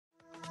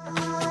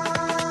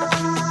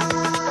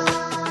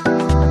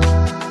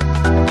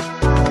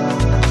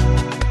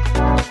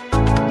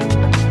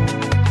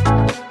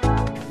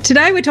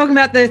Today we're talking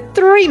about the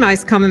 3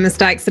 most common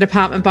mistakes that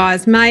apartment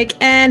buyers make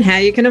and how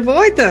you can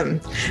avoid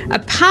them.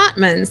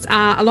 Apartments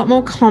are a lot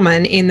more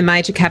common in the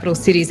major capital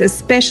cities,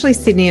 especially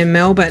Sydney and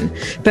Melbourne.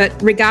 But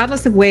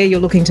regardless of where you're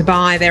looking to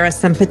buy, there are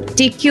some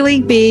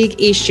particularly big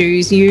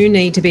issues you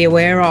need to be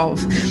aware of.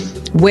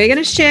 We're going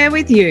to share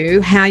with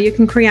you how you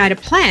can create a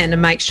plan to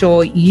make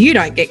sure you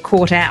don't get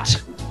caught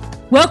out.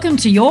 Welcome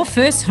to Your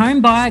First Home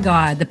Buyer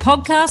Guide, the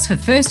podcast for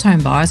first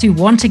home buyers who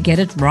want to get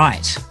it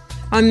right.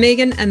 I'm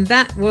Megan and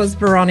that was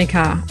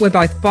Veronica. We're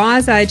both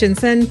buyers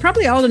agents and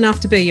probably old enough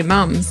to be your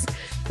mums.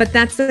 But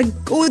that's a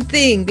good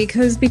thing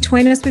because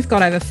between us we've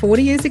got over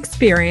 40 years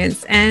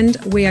experience and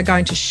we are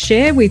going to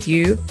share with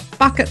you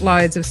bucket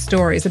loads of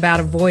stories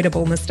about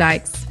avoidable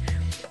mistakes.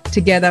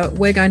 Together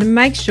we're going to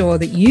make sure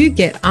that you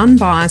get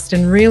unbiased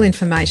and real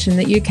information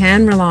that you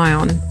can rely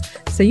on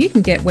so you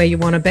can get where you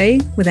want to be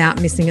without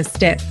missing a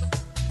step.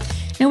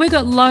 Now, we've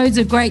got loads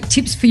of great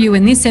tips for you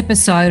in this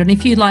episode, and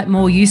if you'd like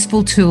more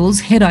useful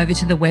tools, head over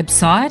to the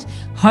website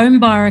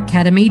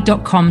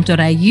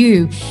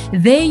homebuyeracademy.com.au.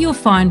 There you'll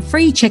find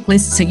free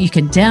checklists that you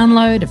can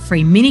download, a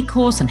free mini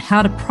course on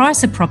how to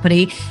price a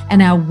property,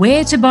 and our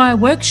Where to Buy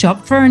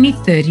workshop for only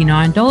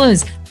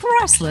 $39.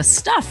 Priceless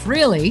stuff,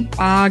 really.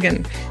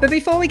 Bargain. But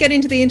before we get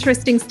into the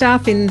interesting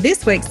stuff in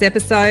this week's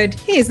episode,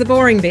 here's the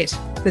boring bit,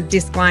 the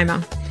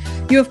disclaimer.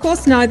 You, of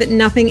course, know that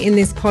nothing in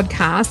this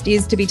podcast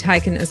is to be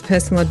taken as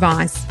personal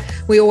advice.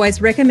 We always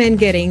recommend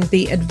getting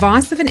the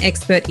advice of an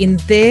expert in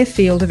their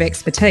field of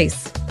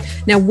expertise.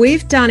 Now,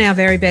 we've done our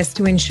very best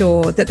to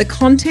ensure that the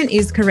content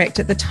is correct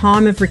at the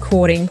time of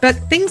recording, but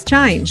things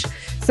change.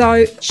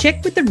 So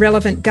check with the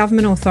relevant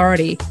government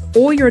authority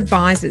or your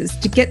advisors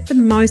to get the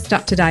most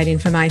up-to-date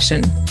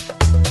information.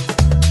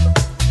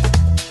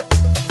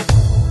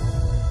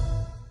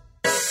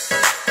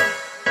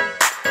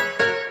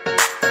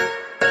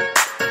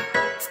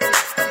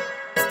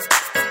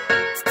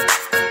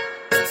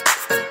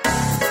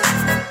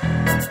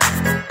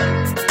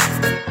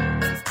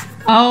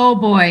 Oh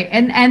boy,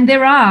 and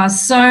there are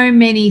so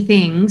many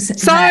things.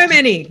 So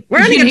many. We're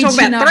only going to talk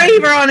about 3,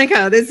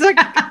 Veronica. There's like,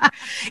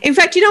 in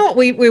fact, you know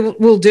what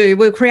we'll do?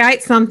 We'll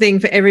create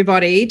something for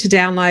everybody to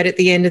download at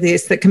the end of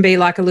this that can be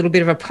like a little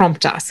bit of a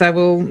prompter. So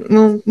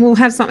we'll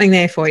have something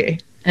there for you.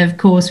 Of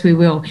course we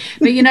will.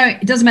 But, you know,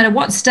 it doesn't matter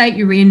what state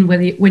you're in,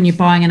 when you're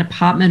buying an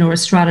apartment or a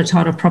strata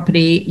title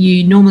property,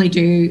 you normally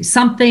do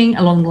something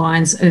along the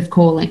lines of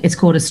it's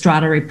called a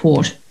strata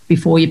report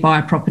before you buy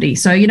a property.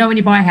 So, you know, when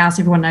you buy a house,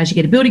 everyone knows you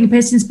get a building and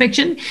pest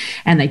inspection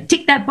and they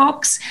tick that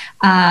box.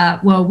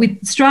 Well,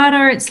 with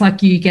strata, it's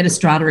like you get a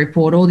strata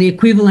report or the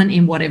equivalent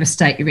in whatever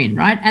state you're in,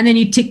 right? And then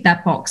you tick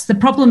that box. The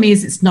problem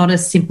is it's not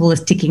as simple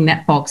as ticking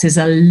that box. There's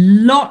a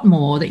lot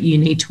more that you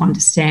need to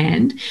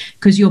understand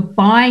because you're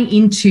buying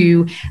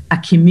into a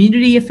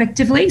community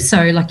effectively.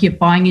 So like you're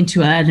buying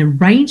into an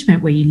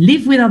arrangement where you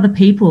live with other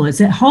people.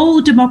 It's a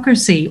whole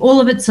democracy, all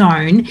of its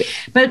own,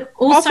 but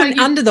also often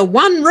under the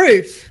one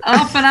roof.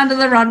 Often under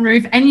the one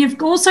roof. And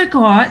you've also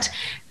got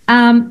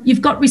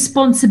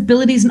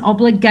responsibilities and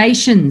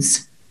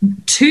obligations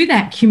to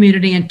that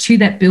community and to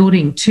that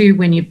building too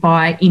when you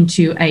buy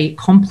into a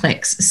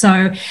complex.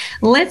 So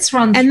let's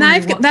run through.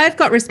 And they've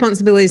got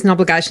responsibilities and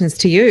obligations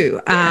to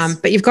you, yes.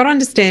 But you've got to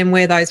understand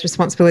where those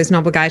responsibilities and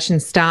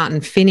obligations start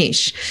and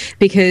finish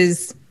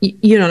because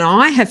you know, and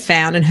I have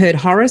found and heard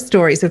horror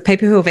stories of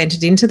people who have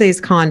entered into these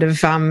kind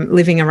of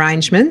living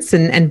arrangements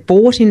and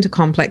bought into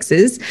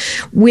complexes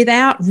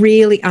without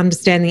really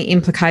understanding the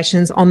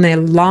implications on their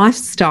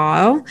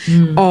lifestyle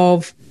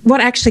of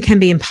what actually can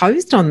be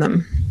imposed on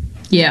them.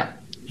 Yeah.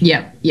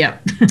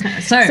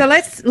 So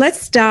let's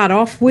start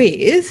off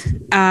with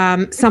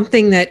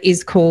something that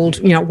is called,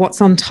 you know,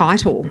 what's on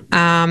title.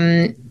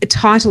 A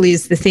title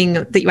is the thing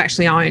that you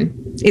actually own.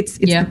 It's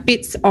the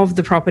bits of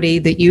the property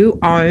that you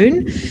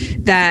own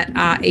that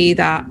are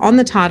either on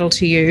the title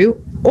to you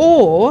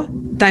or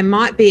they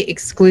might be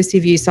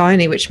exclusive use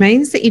only, which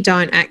means that you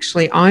don't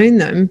actually own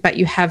them, but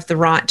you have the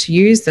right to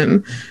use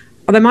them.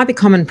 Or they might be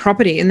common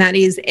property, and that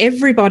is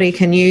everybody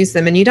can use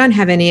them and you don't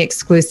have any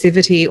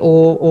exclusivity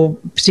or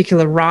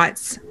particular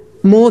rights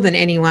more than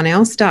anyone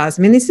else does.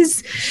 I mean, this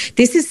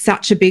is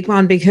such a big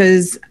one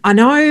because I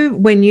know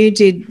when you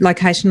did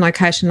Location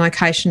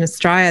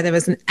Australia, there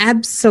was an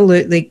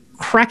absolutely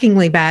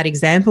crackingly bad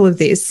example of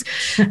this.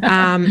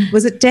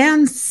 Was it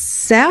down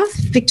south,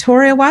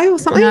 Victoria Way or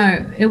something?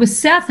 No, it was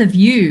south of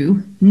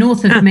you,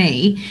 north of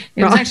me.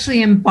 It was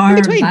actually in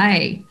Byron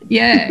Bay.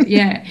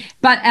 Yeah.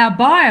 But our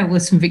buyer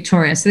was from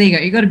Victoria. So there you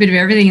go. You got a bit of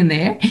everything in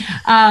there.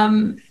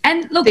 And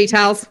look.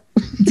 Details,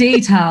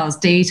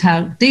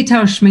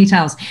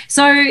 schmeetails.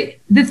 So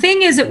the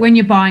thing is that when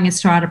you're buying a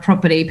strata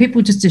property,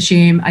 people just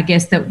assume, I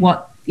guess, that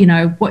what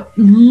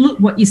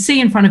you see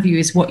in front of you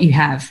is what you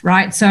have,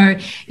 right? So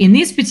in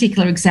this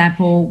particular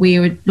example, we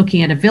were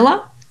looking at a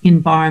villa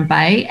in Byron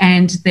Bay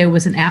and there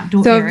was an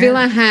outdoor area. So a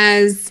villa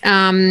has,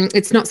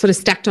 it's not sort of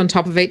stacked on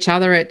top of each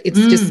other. It's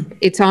just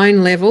its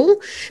own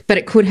level, but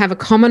it could have a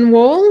common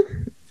wall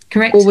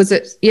correct? Or was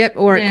it? Yep.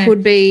 Or it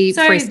could be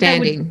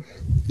freestanding.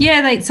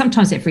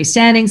 Sometimes they're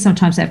freestanding,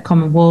 sometimes they have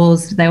common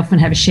walls, they often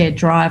have a shared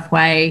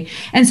driveway.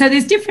 And so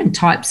there's different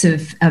types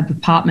of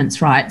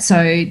apartments, right?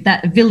 So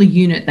that villa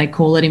unit, they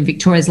call it in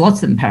Victoria, there's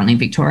lots of them apparently in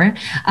Victoria.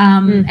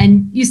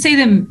 And you see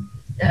them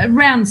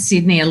around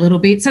Sydney a little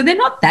bit. So they're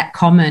not that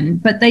common,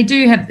 but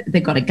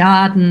they've got a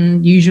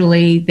garden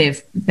usually,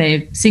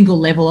 they're single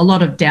level, a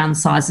lot of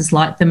downsizers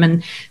like them,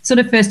 and sort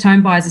of first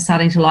home buyers are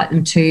starting to like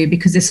them too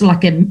because it's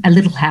like a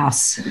little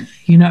house,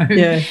 you know.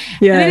 And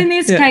in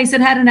this case, it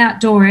had an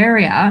outdoor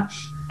area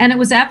and it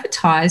was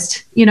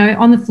advertised, you know,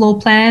 on the floor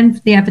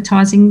plan, the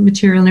advertising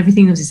material and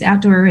everything. There was this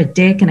outdoor area, a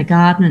deck and a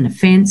garden and a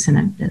fence and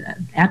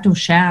an outdoor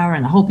shower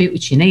and a whole bit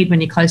which you need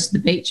when you're close to the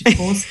beach, of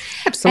course.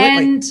 Absolutely.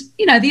 And,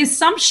 you know, the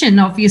assumption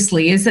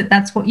obviously is that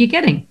that's what you're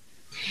getting.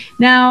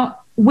 Now,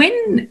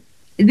 when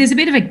there's a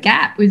bit of a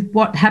gap with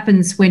what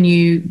happens when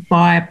you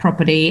buy a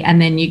property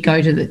and then you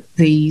go to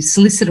the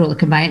solicitor or the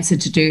conveyancer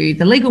to do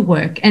the legal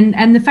work.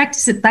 And the fact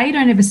is that they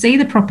don't ever see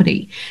the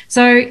property.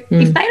 So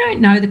if they don't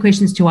know the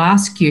questions to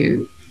ask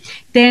you,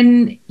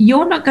 then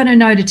you're not going to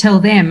know to tell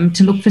them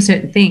to look for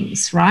certain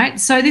things, right?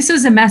 So this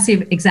is a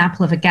massive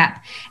example of a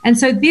gap. And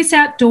so this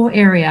outdoor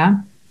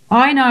area,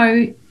 I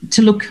know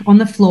to look on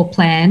the floor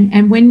plan.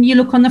 And when you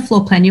look on the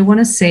floor plan, you want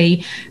to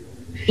see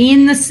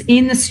in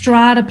the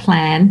strata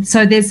plan.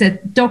 So there's a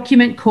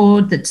document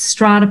called the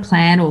strata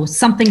plan or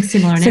something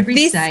similar in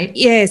every state.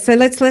 Yeah, so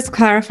let's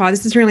clarify.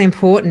 This is really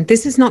important.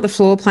 This is not the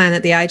floor plan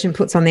that the agent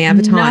puts on the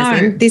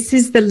advertising. No. This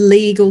is the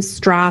legal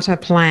strata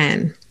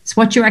plan. It's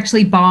what you're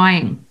actually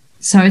buying.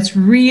 So it's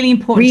really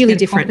important to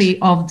get a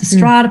copy of the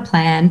strata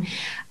plan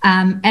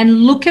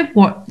and look at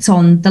what's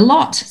on the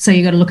lot. So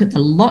you've got to look at the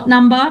lot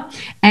number.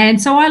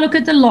 And so I look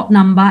at the lot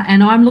number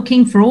and I'm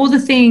looking for all the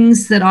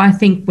things that I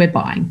think we're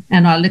buying.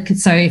 And I look at,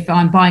 so if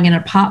I'm buying an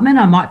apartment,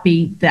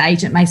 the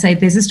agent may say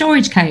there's a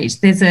storage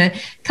cage, there's a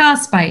car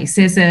space,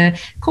 there's a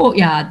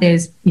courtyard,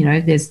 there's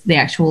the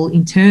actual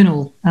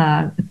internal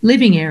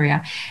living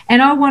area.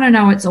 And I want to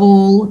know it's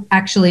all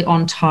actually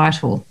on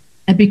title,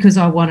 because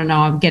I want to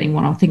know I'm getting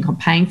what I think I'm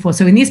paying for.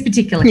 So in this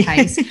particular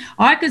case,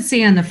 I could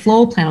see on the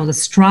floor plan or the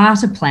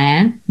strata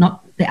plan,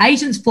 not the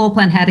agent's floor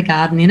plan had a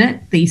garden in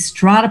it, the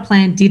strata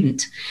plan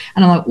didn't.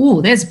 And I'm like,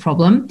 oh, there's a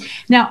problem.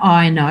 Now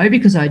I know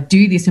because I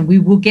do this, and we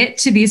will get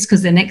to this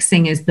because the next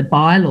thing is the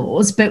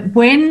bylaws. But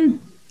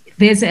when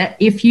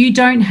if you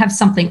don't have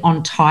something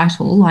on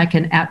title, like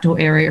an outdoor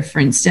area, for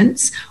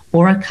instance,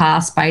 or a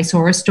car space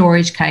or a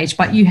storage cage,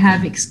 but you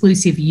have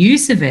exclusive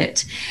use of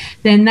it,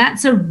 then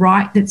that's a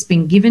right that's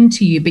been given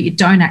to you, but you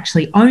don't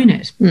actually own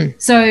it.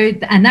 So,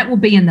 and that will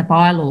be in the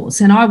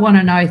bylaws. And I want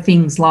to know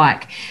things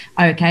like,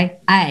 okay,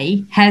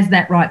 A, has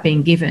that right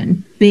been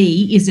given?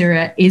 B, is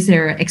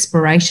there an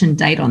expiration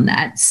date on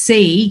that?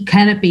 C,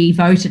 can it be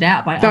voted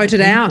out by other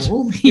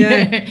people?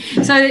 Yeah.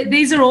 So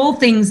these are all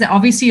things that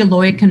obviously a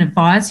lawyer can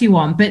advise you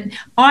on, but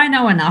I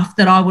know enough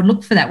that I would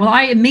look for that. Well,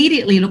 I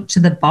immediately look to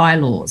the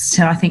bylaws.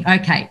 So I think,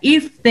 okay,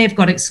 if they've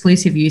got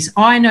exclusive use,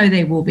 I know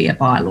there will be a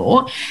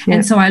bylaw. Yeah.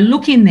 And so I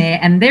look in there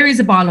and there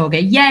is a bylaw, I go,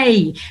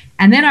 yay.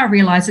 And then I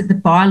realise that the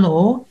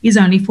bylaw is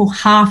only for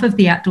half of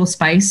the outdoor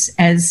space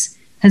as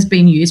has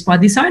been used by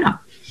this owner.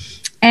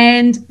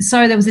 And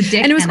so there was a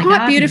deck, and it was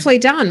quite beautifully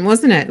done,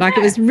 wasn't it? Like,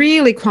 it was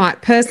really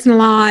quite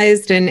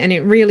personalised, and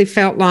it really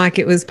felt like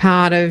it was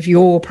part of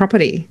your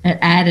property. It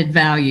added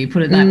value,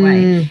 put it that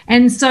way.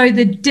 And so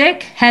the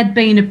deck had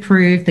been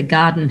approved, the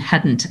garden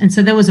hadn't. And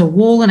so there was a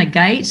wall and a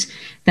gate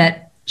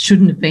that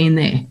shouldn't have been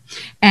there.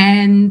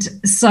 And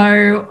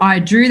so I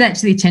drew that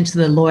to the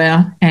attention of the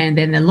lawyer, and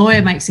then the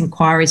lawyer makes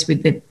inquiries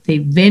with the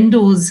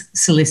vendor's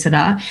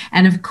solicitor.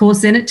 And, of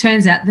course, then it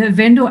turns out the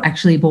vendor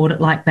actually bought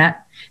it like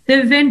that.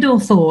 The vendor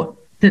thought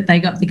that they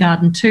got the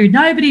garden too.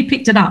 Nobody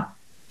picked it up.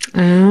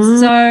 Oh,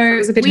 so it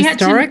was a bit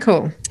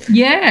historical.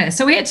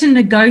 So we had to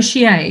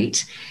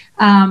negotiate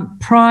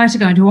prior to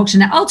going to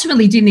auction. Now,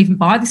 ultimately, didn't even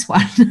buy this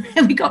one.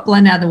 We got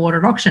blown out of the water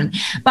at auction.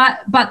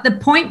 But the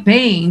point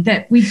being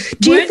that we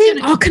do you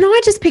think? Can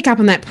I just pick up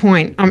on that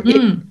point?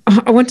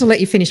 I want to let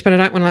you finish, but I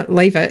don't want to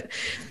leave it.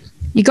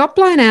 You got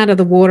blown out of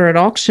the water at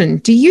auction.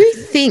 Do you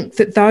think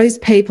that those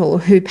people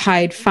who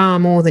paid far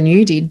more than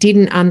you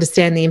didn't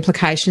understand the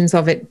implications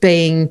of it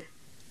being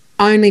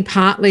only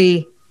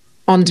partly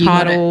on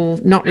title,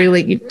 not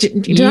really?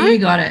 You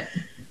got it.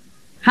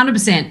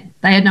 100%.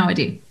 They had no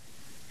idea.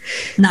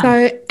 No.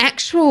 So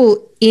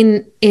actual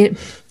in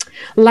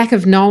lack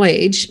of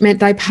knowledge meant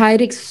they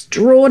paid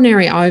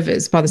extraordinary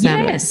overs by the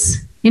sound of it.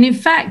 Yes. And in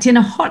fact, in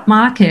a hot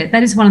market,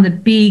 that is one of the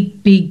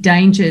big, big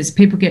dangers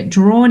people get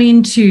drawn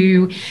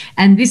into.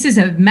 And this is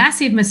a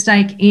massive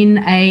mistake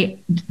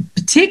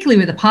particularly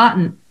with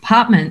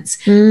apartments,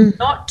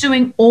 not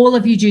doing all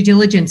of your due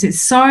diligence. It's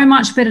so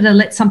much better to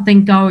let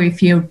something go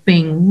if you're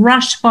being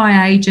rushed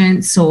by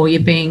agents, or you're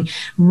being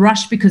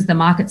rushed because the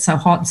market's so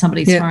hot and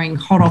somebody's throwing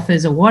hot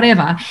offers or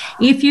whatever.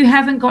 If you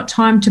haven't got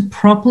time to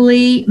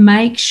properly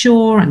make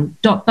sure and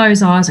dot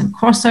those I's and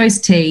cross those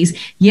T's,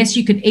 yes,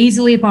 you could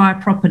easily buy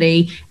a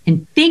property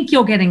and think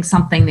you're getting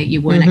something that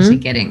you weren't actually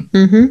getting.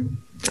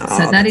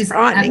 So that is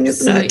frightening,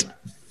 isn't it?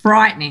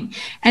 frightening.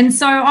 And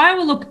so I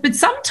will look, but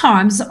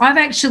sometimes I've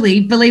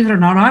actually, believe it or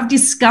not, I've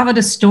discovered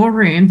a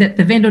storeroom that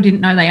the vendor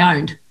didn't know they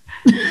owned.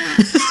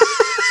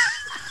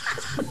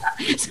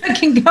 So it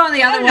can go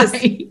the other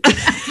way.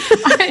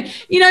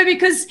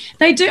 Because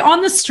they do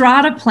on the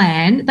strata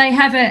plan, they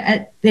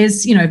have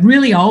there's,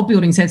 really old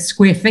buildings have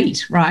square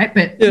feet, right?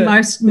 But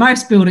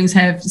most buildings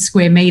have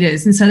square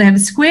meters. And so they have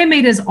square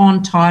meters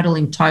on title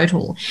in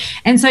total.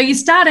 And so you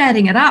start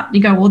adding it up.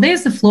 You go, well,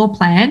 there's the floor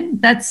plan.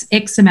 That's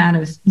X amount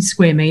of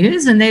square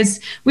meters. And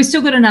we've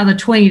still got another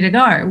 20 to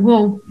go.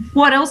 Well,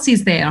 what else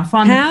is there? I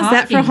find how's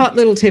that for a hot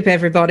little tip,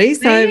 everybody?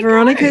 So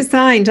Veronica's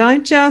saying,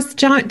 don't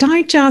just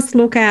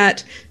look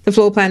at the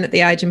floor plan that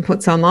the agent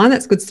puts online.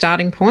 That's a good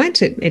starting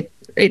point.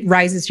 It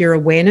raises your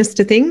awareness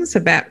to things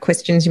about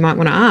questions you might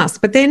want to ask.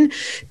 But then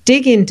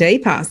dig in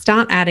deeper,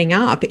 start adding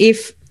up.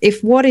 If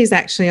what is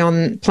actually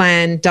on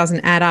plan doesn't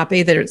add up,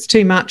 either it's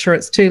too much or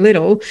it's too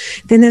little,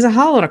 then there's a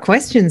whole lot of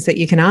questions that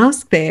you can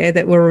ask there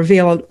that will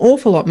reveal an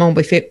awful lot more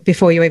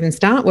before you even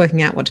start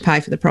working out what to pay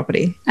for the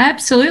property.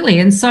 Absolutely.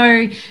 And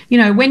so,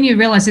 when you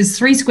realise there's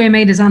 3 square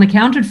metres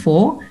unaccounted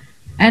for,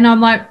 and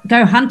I'm like,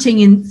 go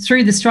hunting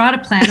through the strata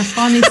plan to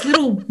find this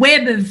little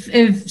web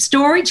of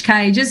storage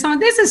cages. I'm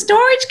like, there's a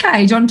storage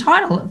cage on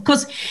title. Of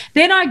course,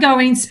 then I go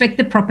and inspect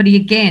the property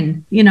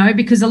again,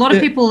 because a lot of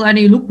people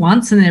only look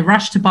once and they're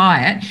rushed to buy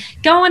it.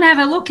 Go and have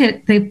a look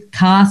at the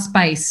car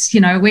space.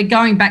 We're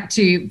going back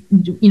to,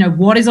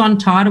 what is on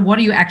title? What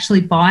are you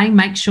actually buying?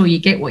 Make sure you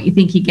get what you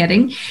think you're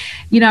getting.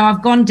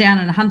 I've gone down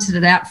and hunted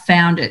it out,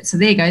 found it. So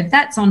there you go.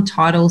 That's on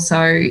title.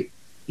 So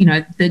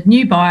the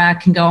new buyer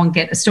can go and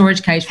get a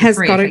storage cage for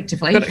free,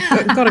 effectively.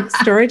 Got a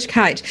storage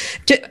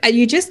cage.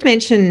 You just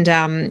mentioned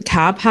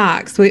car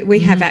parks. We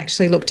have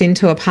actually looked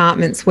into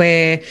apartments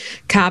where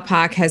car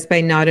park has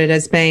been noted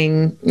as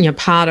being,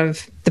 part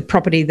of the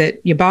property that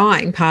you're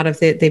buying, part of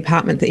the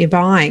apartment that you're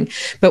buying.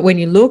 But when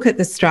you look at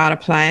the strata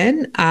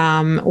plan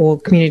or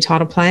community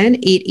title plan,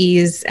 it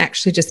is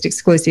actually just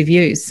exclusive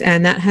use,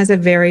 and that has a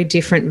very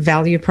different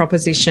value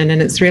proposition.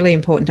 And it's really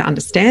important to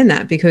understand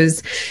that,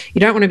 because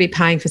you don't want to be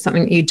paying for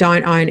something you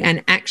don't own.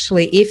 And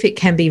actually, if it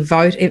can be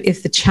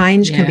if the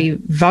change can be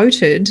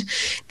voted,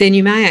 then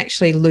you may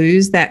actually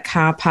lose that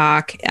car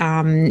park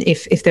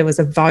if there was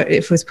a vote,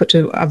 if it was put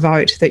to a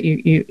vote that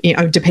you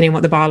depending on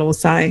what the bylaws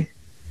say.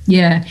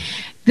 Yeah.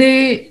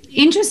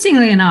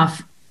 Interestingly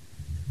enough,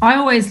 I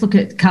always look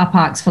at car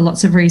parks for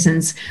lots of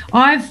reasons.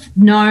 I've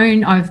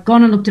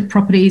gone and looked at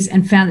properties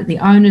and found that the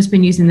owner's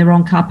been using the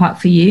wrong car park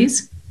for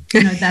years.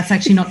 That's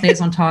actually not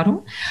theirs on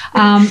title.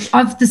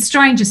 I've the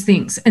strangest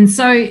things. And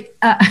so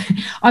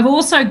I've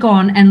also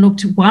gone and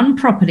looked at one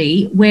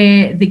property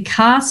where the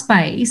car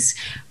space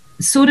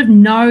sort of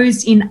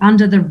nosed in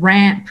under the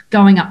ramp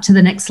going up to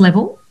the next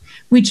level,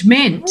 which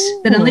meant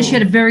that unless you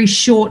had a very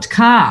short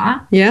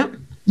car,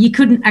 you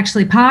couldn't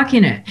actually park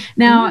in it.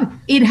 Now,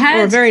 it had...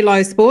 Or a very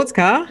low sports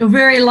car. A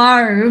very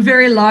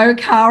low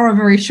car or a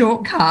very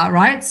short car,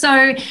 right?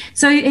 So,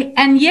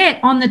 and yet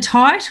on the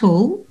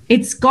title,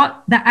 it's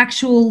got the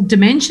actual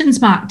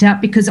dimensions marked out,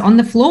 because on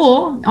the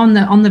floor, on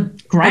the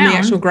ground... On the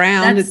actual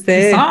ground, that's it's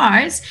there. The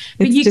size.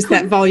 But it's just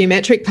that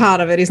volumetric part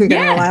of it isn't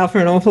going to allow for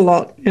an awful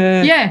lot.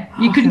 Yeah,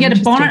 you couldn't get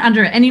a bonnet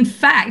under it. And in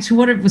fact,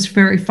 what it was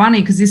very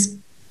funny, because this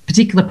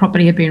particular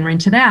property had been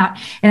rented out,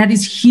 it had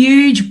this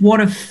huge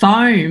wad of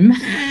foam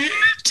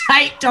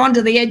taped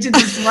onto the edge of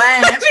this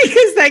ramp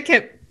because they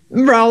kept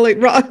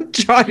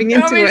driving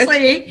into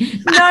obviously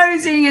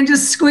nosing and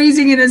just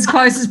squeezing it as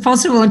close as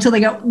possible until they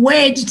got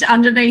wedged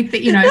underneath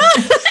it,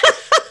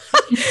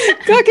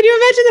 God, can you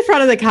imagine the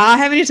front of the car?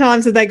 How many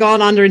times have they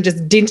gone under and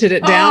just dinted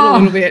it down a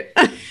little bit?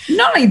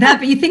 Not only that,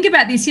 but you think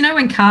about this,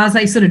 when cars,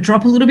 they sort of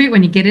drop a little bit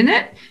when you get in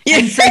it. Yeah.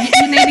 And so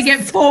you need to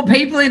get 4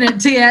 people in it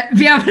to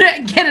be able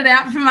to get it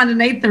out from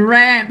underneath the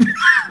ramp.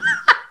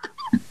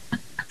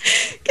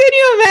 Can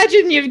you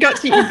imagine you've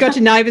got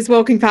your neighbours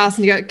walking past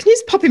and you go, can you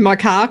just pop in my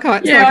car so I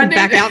can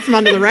back out from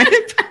under the ramp?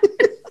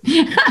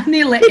 I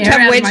need to let air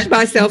out wedged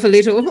myself a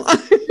little.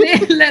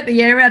 Let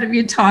the air out of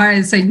your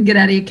tyres so you can get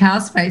out of your car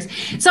space.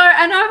 So,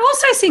 and I've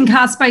also seen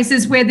car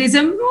spaces where there's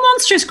a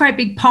monstrous great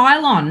big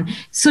pylon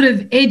sort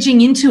of edging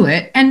into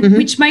it, and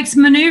which makes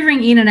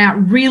manoeuvring in and out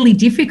really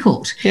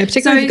difficult. Yeah,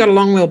 particularly if you've got a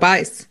long wheel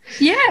base.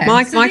 Yeah.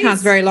 My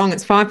car's very long.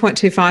 It's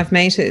 5.25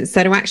 metres.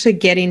 So to actually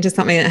get into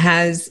something that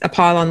has a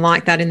pylon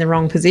like that in the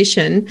wrong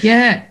position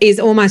is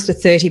almost a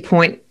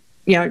 30-point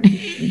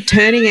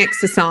turning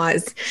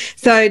exercise.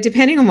 So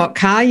depending on what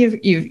car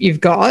you've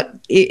got,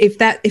 if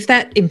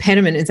that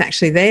impediment is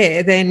actually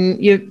there, then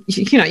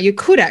you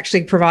could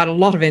actually provide a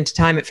lot of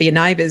entertainment for your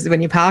neighbours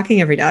when you're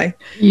parking every day.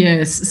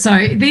 Yes.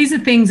 So these are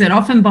things that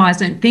often buyers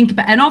don't think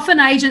about, and often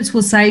agents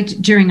will say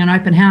during an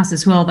open house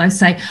as well. They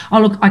say, "Oh,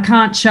 look, I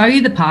can't show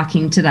you the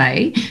parking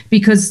today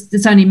because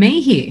it's only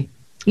me here."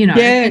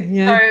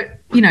 So,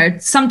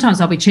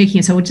 sometimes I'll be cheeky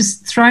and say, well,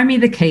 just throw me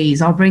the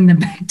keys. I'll bring them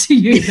back to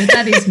you. But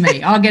that is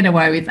me. I'll get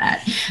away with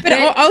that. But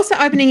also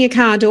opening your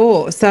car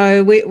door.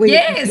 So we're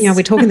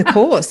talking the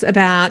course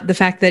about the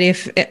fact that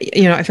if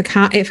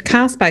a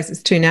car space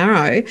is too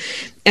narrow,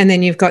 and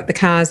then you've got the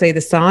cars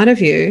either side of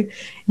you,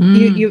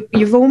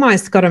 you've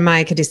almost got to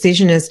make a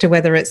decision as to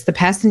whether it's the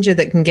passenger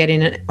that can get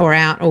in or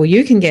out, or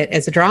you can get,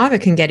 as a driver,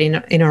 can get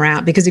in or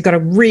out, because you've got to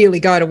really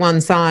go to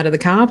one side of the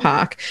car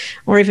park,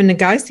 or even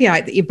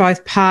negotiate that you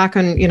both park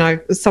on,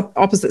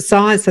 opposite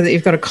sides so that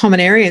you've got a common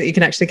area that you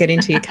can actually get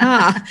into your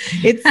car.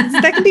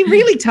 That can be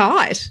really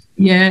tight.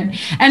 Yeah,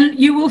 and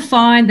you will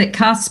find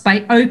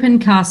that open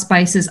car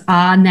spaces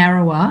are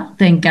narrower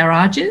than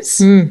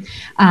garages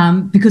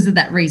because of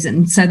that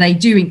reason. So they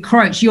do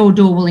encroach. Your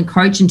door will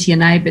encroach into your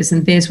neighbours,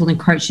 and theirs will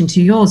encroach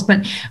into yours.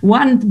 But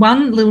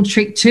one little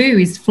trick too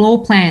is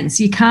floor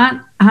plans. You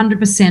can't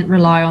 100%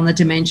 rely on the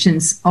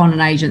dimensions on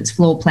an agent's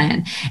floor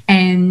plan.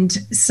 And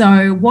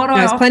so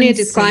there's plenty of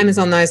disclaimers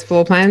on those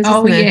floor plans.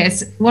 Oh,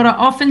 yes. What I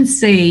often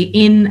see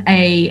in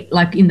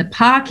the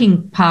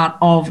parking part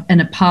of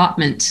an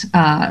apartment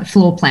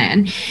floor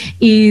plan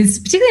is,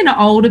 particularly in an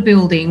older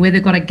building where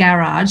they've got a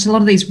garage, a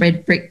lot of these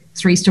red brick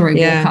 3-story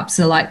walk-ups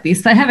are like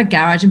this. They have a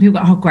garage and people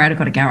go, oh, great, I've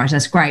got a garage.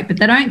 That's great. But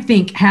they don't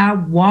think, how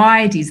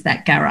wide is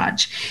that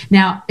garage?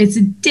 Now, it's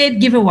a dead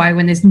giveaway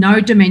when there's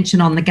no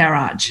dimension on the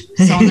garage,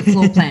 so on the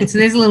floor plan. So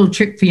there's a little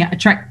trick for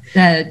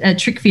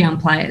young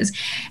players.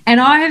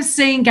 And I have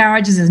seen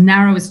garages as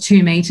narrow as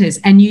 2 metres,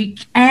 and you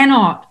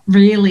cannot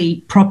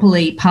really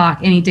properly park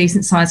any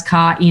decent-sized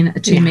car in a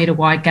 2-metre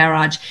wide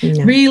garage.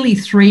 No. Really,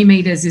 3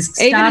 metres is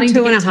starting to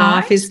get tight. Even a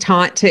 2.5 is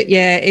tight to,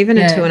 a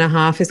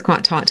 2.5 is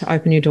quite tight to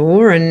open your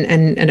door and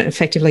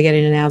effectively get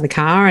in and out of the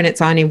car, and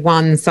it's only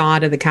one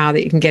side of the car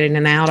that you can get in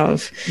and out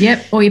of.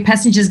 Yep, or your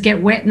passengers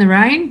get wet in the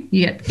rain.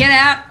 You get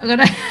out.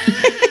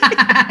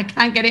 I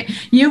can't get it.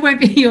 You won't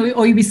be,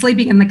 or you'll be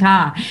sleeping in the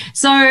car.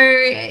 So,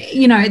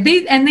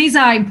 these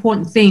are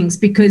important things,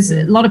 because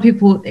a lot of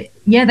people,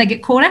 they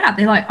get caught out.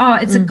 They're like, oh,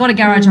 it's got a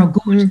garage, oh,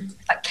 good.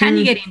 Like, can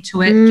you get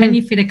into it? Can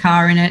you fit a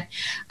car in it?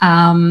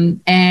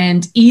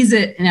 And is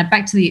it,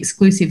 back to the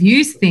exclusive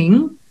use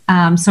thing,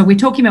 so we're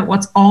talking about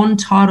what's on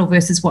title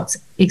versus what's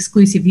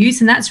exclusive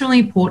use, and that's really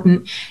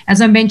important.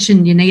 As I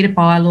mentioned, you need a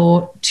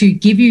bylaw to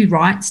give you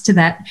rights to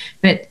that.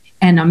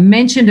 And I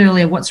mentioned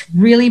earlier, what's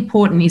really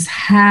important is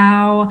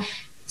how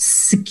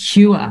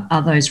secure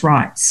are those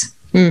rights.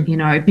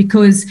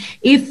 Because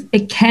if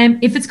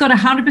it's got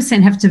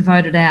 100% have to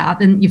vote it out,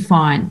 then you're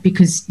fine,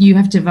 because you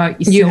have to vote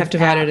yourself. You have to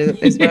vote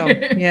it as well.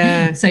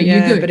 Yeah. So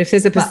you're good. But if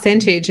there's a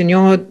percentage and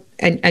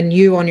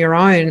you on your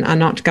own are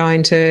not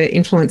going to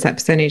influence that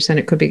percentage, then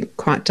it could be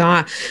quite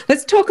dire.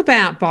 Let's talk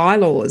about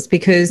bylaws,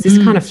 because this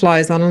kind of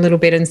flows on a little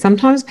bit, and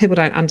sometimes people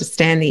don't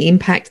understand the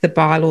impact that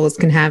bylaws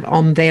can have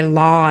on their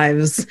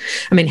lives.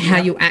 I mean, how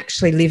you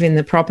actually live in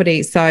the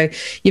property. So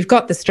you've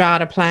got the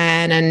strata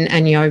plan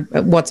and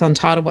what's on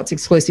title, what's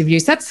exclusive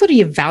use. That's sort of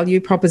your value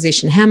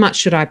proposition. How much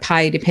should I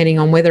pay depending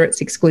on whether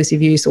it's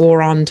exclusive use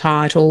or on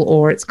title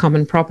or it's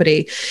common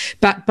property.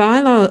 But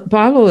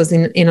bylaws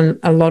in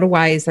a lot of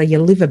ways are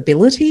your livability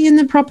in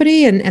the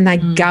property, and they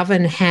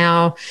govern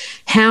how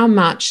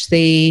much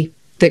the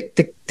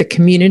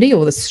community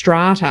or the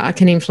strata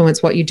can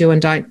influence what you do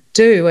and don't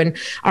do. And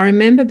I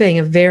remember being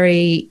a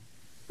very,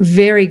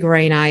 very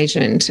green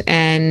agent,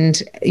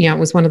 and it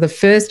was one of the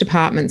first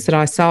apartments that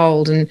I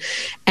sold,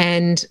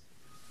 and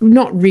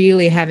not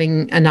really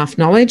having enough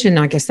knowledge. And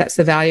I guess that's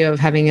the value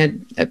of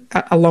having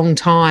a long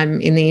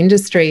time in the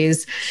industry,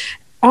 is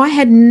I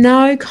had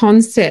no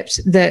concept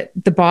that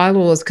the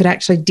bylaws could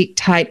actually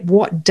dictate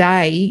what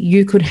day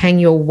you could hang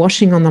your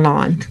washing on the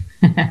line.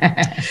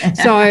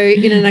 So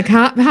in an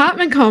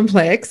apartment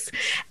complex,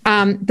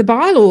 the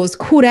bylaws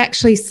could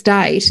actually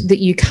state that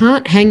you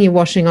can't hang your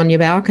washing on your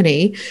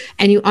balcony,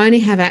 and you only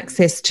have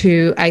access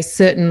to a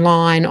certain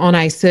line on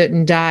a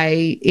certain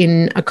day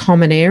in a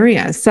common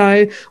area.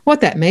 So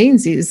what that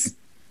means is,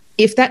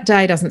 if that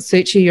day doesn't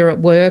suit you, you're at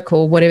work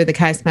or whatever the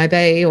case may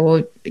be,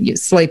 or you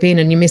sleep in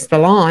and you miss the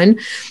line,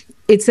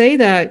 it's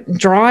either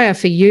drier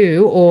for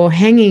you or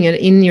hanging it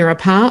in your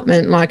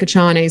apartment like a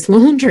Chinese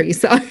laundry.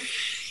 So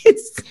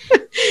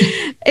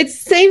it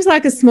seems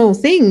like a small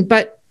thing,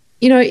 but,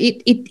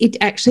 it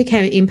actually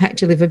can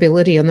impact your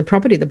livability on the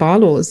property, the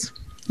bylaws.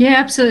 Yeah,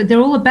 absolutely.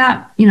 They're all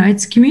about,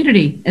 it's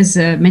community, as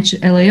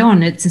mentioned earlier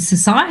on. It's a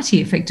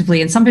society,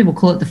 effectively, and some people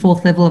call it the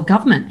fourth level of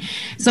government.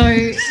 So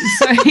I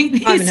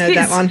haven't heard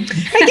that one.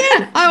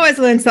 Again, I always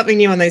learn something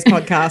new on these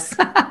podcasts.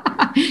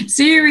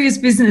 Serious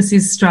business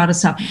is strata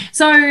stuff.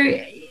 So,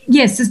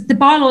 yes, the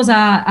bylaws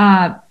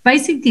are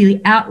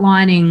basically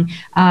outlining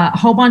a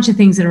whole bunch of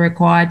things that are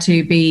required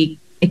to be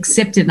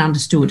accepted and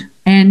understood.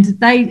 And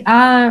they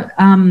are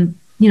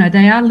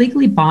they are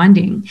legally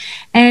binding,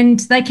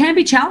 and they can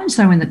be challenged,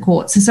 though, in the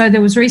courts. So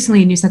there was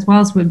recently in New South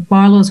Wales where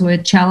bylaws were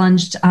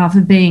challenged for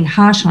being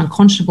harsh and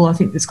unconscionable, I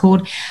think it's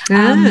called,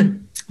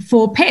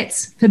 for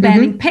pets, for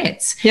banning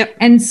pets. Yep.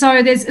 And so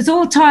it's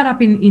all tied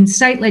up in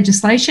state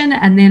legislation,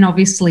 and then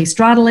obviously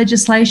strata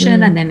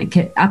legislation, and then it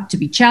get up to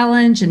be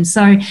challenged. And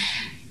so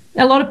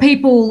a lot of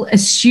people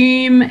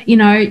assume,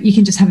 you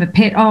can just have a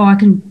pet. Oh, I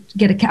can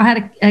get a cat. I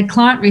had a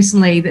client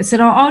recently that said,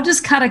 I'll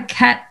just cut a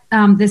cat.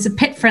 There's a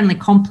pet-friendly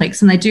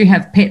complex and they do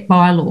have pet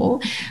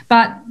bylaw,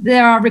 but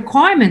there are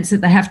requirements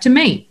that they have to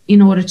meet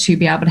in order to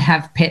be able to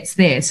have pets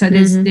there. So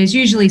there's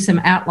usually some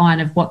outline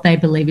of what they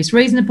believe is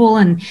reasonable,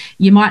 and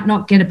you might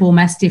not get a bull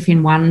mastiff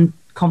in one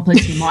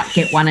complex, you might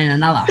get one in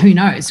another. Who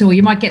knows? Or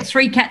you might get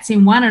 3 cats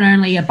in one and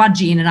only a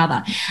budgie in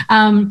another.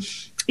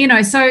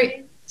 So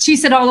she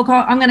said, look,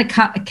 I'm going to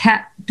cut a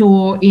cat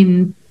door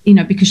in,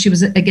 because she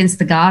was against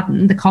the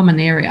garden, the common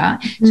area.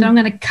 So I'm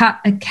going to cut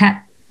a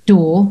cat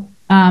door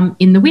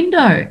in the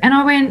window. And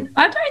I went,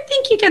 I don't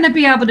think you're going to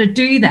be able to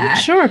do that. I'm not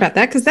sure about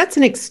that, because that's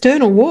an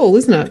external wall,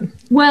 isn't it?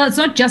 Well, it's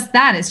not just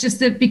that. It's just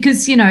that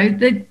because,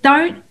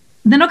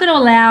 they're not going to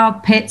allow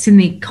pets in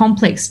the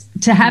complex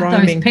to have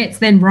those pets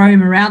then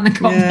roam around the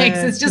complex.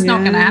 It's just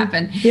not going to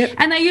happen. Yep.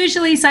 And they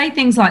usually say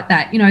things like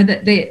that,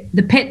 that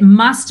the pet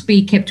must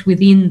be kept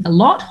within the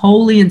lot,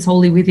 wholly and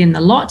solely within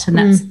the lot, and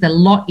that's the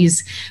lot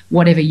is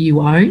whatever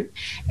you own.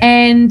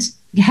 And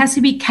it has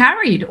to be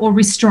carried or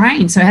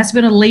restrained. So it has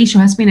to be on a leash or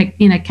has to be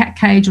in a cat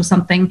cage or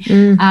something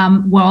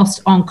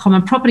whilst on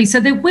common property. So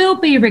there will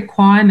be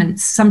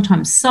requirements,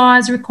 sometimes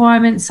size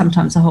requirements,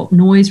 sometimes the whole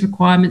noise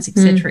requirements, et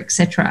cetera, et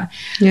cetera.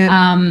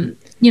 Yeah.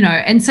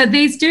 And so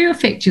these do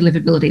affect your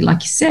livability,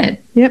 like you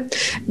said. Yep.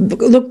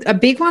 Look, a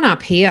big one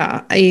up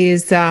here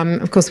is,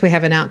 of course, we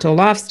have an outdoor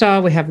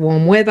lifestyle, we have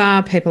warm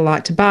weather, people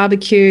like to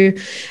barbecue,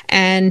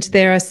 and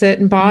there are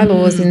certain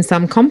bylaws in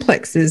some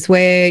complexes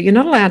where you're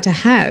not allowed to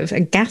have a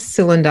gas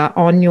cylinder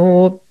on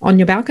your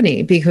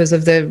balcony because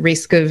of the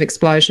risk of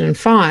explosion and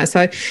fire.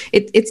 So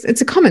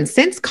it's a common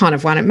sense kind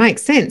of one. It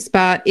makes sense.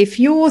 But if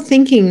you're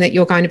thinking that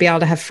you're going to be able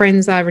to have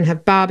friends over and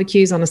have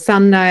barbecues on a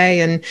Sunday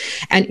and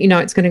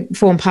it's going to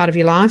form part of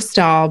your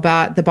lifestyle,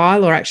 but the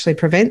bylaw actually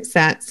prevents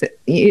that, so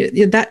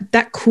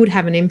that could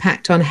have an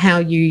impact on how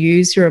you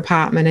use your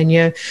apartment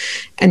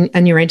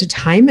and your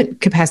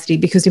entertainment capacity,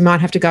 because you might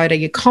have to go to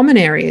your common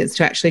areas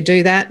to actually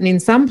do that. And in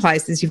some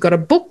places, you've got to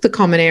book the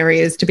common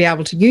areas to be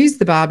able to use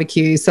the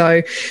barbecue.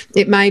 So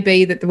it may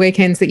be that the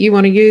weekends that you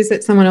want to use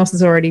it, someone else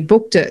has already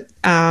booked it.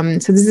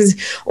 So this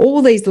is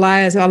all these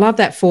layers. I love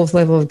that 4th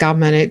level of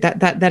government.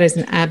 That is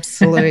an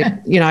absolute,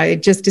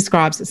 it just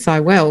describes it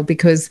so well,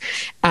 because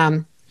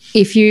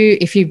if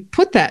you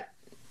put that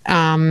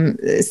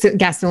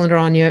gas cylinder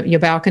on your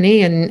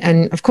balcony,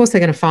 and of course they're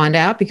going to find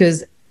out,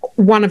 because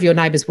one of your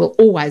neighbours will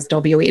always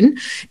dob you in.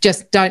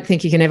 Just don't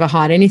think you can ever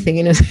hide anything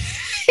in a strata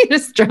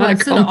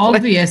complex. It's sort of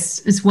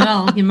obvious as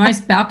well.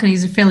 Most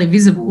balconies are fairly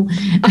visible.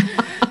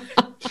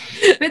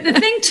 But the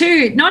thing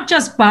too, not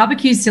just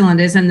barbecue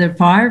cylinders and the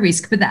fire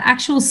risk, but the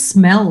actual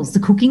smells, the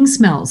cooking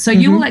smells. So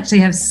you will actually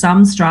have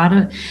some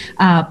strata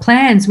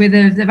plans where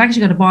they've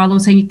actually got a bylaw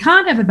saying you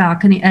can't have a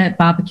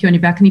barbecue on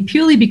your balcony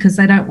purely because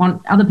they don't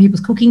want other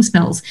people's cooking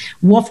smells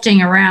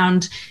wafting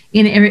around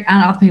in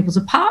other people's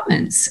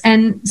apartments.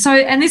 And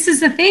this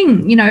is the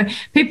thing,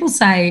 people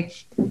say,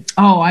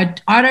 I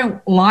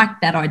don't like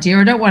that idea.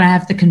 I don't want to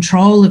have the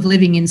control of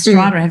living in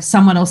strata or have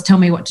someone else tell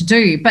me what to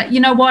do. But you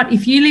know what?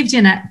 If you lived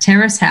in a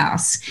terrace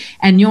house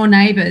and your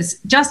neighbour's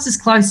just as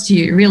close to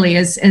you really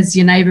as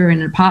your neighbour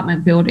in an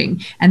apartment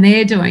building and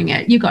they're doing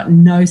it, you've got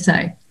no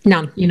say.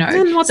 None.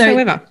 None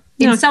whatsoever.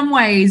 So in some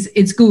ways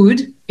it's good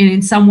and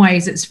in some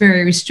ways it's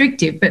very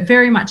restrictive, but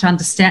very much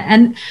understand.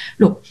 And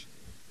look,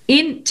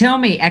 in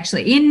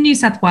New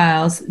South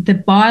Wales, the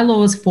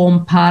bylaws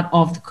form part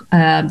of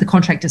the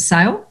contract of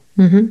sale.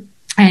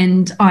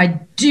 And I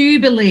do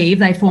believe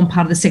they form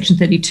part of the Section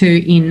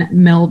 32 in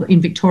Melbourne, in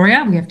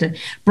Victoria. We have to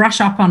brush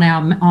up on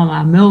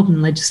our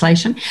Melbourne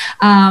legislation.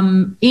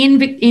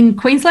 In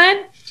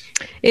Queensland,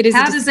 it is.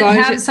 How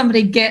does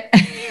somebody get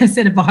a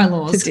set of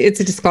bylaws? It's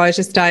a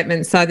disclosure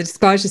statement. So the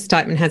disclosure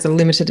statement has a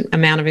limited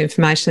amount of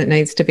information that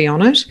needs to be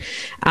on it.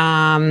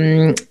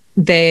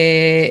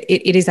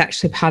 It is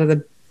actually part of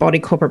the body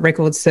corporate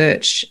record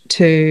search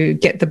to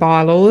get the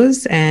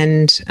bylaws,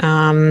 and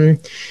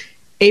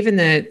even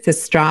the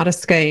strata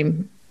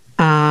scheme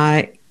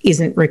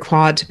isn't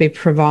required to be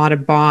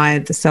provided by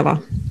the seller.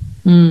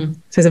 So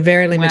there's a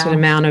very limited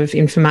amount of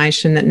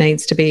information that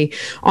needs to be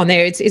on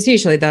there. It's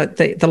usually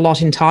the lot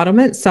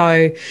entitlement.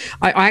 So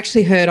I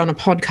actually heard on a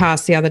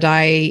podcast the other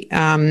day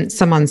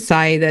someone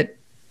say that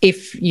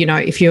if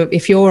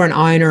you're an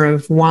owner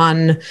of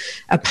one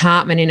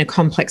apartment in a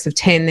complex of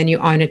 10, then you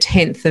own a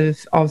tenth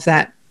of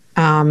that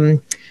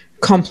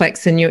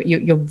complex, and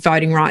your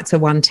voting rights are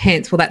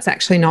 1/10. Well, that's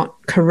actually not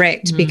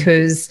correct,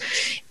 because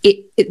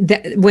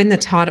when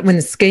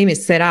the scheme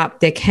is set up,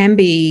 there can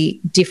be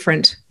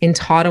different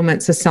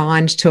entitlements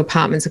assigned to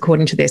apartments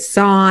according to their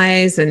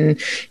size, and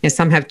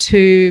some have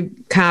 2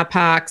 car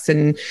parks,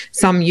 and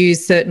some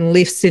use certain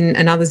lifts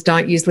and others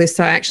don't use lifts.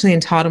 So actually,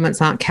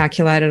 entitlements aren't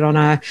calculated on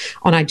a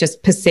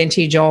just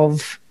percentage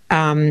of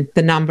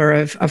the number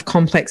of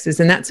complexes,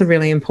 and that's a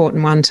really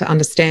important one to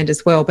understand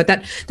as well. But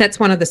that's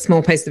one of the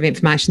small pieces of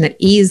information that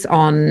is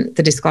on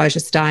the disclosure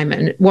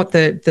statement, what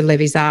the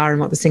levies are and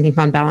what the sinking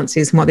fund balance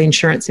is and what the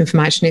insurance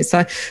information is.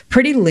 So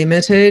pretty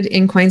limited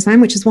in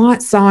Queensland, which is why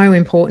it's so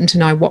important to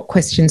know what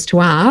questions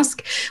to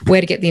ask,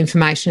 where to get the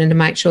information, and to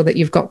make sure that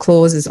you've got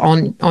clauses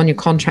on your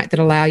contract that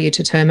allow you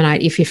to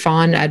terminate if you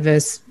find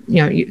adverse,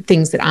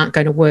 things that aren't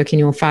going to work in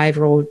your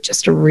favour or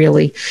just are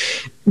really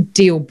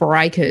deal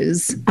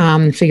breakers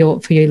for your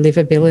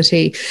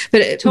livability.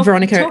 But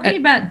Veronica, talking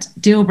about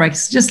deal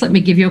breakers, just let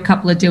me give you a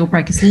couple of deal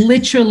breakers.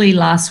 Literally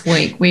last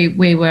week,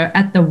 we were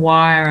at the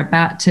wire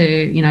about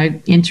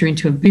to enter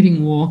into a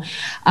bidding war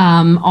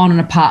on an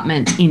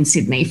apartment in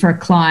Sydney for a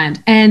client,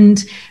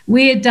 and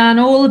we had done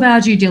all of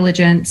our due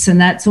diligence, and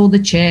that's all the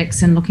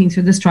checks and looking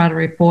through the strata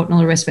report and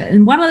all the rest of it.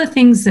 And one of the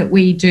things that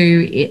we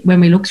do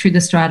when we look through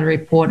the strata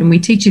report, and we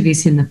teach you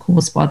this in the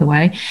course, by the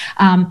way,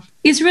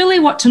 is really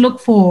what to look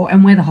for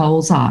and where the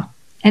holes are.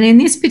 And in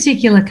this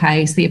particular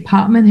case, the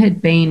apartment had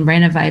been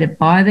renovated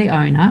by the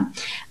owner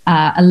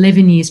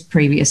 11 years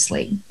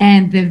previously.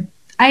 And the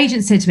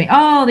agent said to me,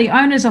 the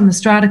owner's on the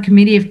strata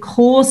committee. Of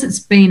course, it's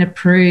been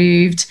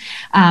approved.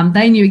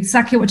 They knew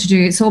exactly what to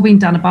do. It's all been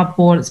done above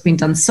board. It's been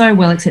done so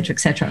well, et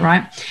cetera,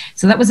 right?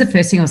 So that was the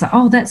first thing. I was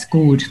like, that's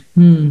good.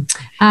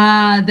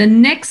 The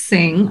next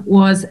thing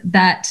was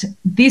that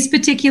this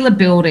particular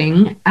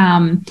building,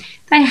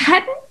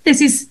 there's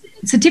this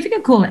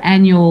certificate called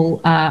annual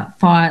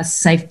fire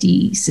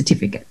safety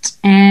certificate,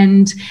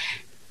 and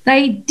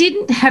they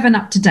didn't have an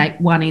up-to-date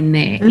one in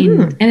there,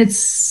 and it's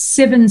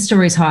 7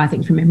 stories high, I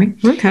think, from memory.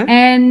 Okay.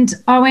 And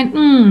I went,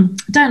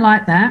 don't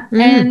like that.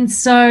 And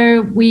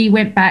so we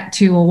went back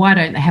to, why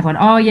don't they have one?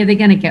 Oh, yeah, they're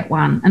going to get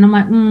one. And I'm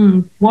like,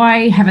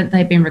 why haven't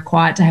they been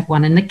required to have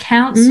one? And the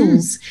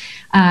councils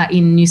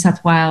in New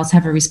South Wales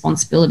have a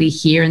responsibility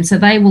here, and so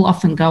they will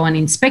often go and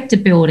inspect a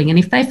building, and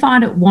if they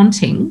find it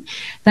wanting,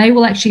 they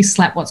will actually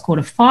slap what's called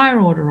a fire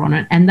order on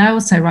it, and they will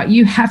say, right,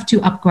 you have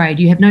to upgrade.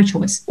 You have no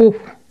choice. Ooh.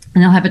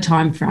 And they'll have a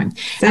time frame.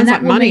 Sounds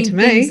like money to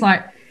me. Things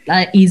like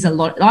is a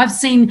lot. I've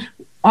seen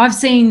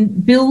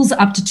bills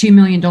up to $2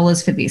 million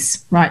for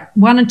this, right?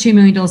 $1 and $2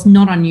 million,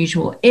 not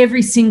unusual.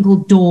 Every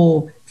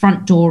single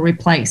front door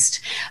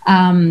replaced.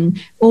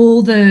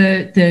 All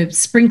the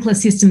sprinkler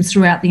systems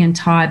throughout the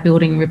entire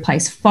building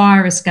replaced.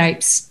 Fire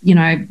escapes,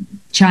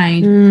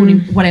 changed, put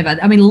in whatever.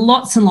 I mean,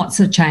 lots and lots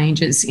of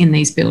changes in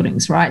these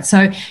buildings, right?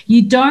 So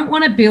you don't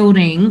want a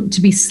building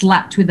to be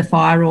slapped with a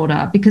fire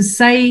order, because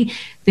say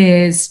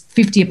there's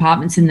 50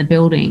 apartments in the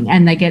building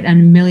and they get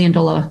 $1 million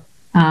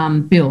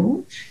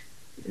bill.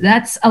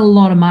 That's a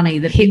lot of money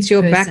that hits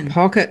your back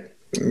pocket.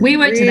 We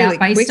worked it out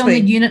based on the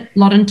unit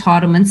lot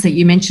entitlements that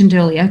you mentioned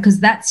earlier,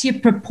 because that's your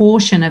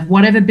proportion of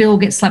whatever bill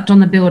gets slapped on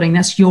the building.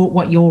 That's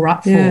what you're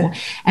up for.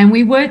 And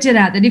we worked it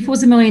out that if it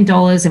was $1 million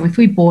and if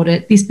we bought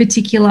it, this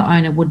particular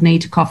owner would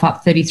need to cough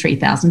up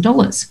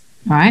 $33,000,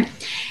 right?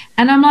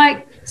 And I'm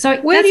like, so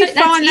where do you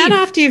find that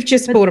after you've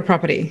just bought a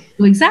property?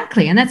 Well,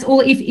 exactly. And that's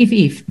all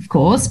if, of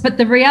course. But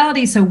the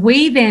reality, so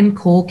we then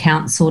call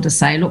council to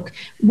say, look,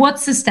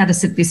 what's the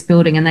status of this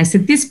building? And they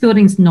said, this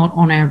building's not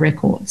on our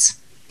records.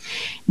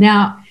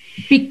 Now,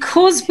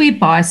 because we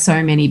buy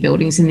so many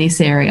buildings in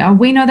this area,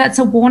 we know that's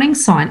a warning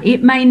sign.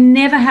 It may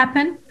never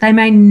happen. They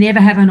may never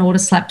have an order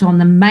slapped on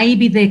them.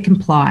 Maybe they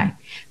comply,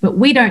 but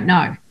we don't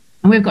know.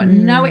 And we've got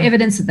no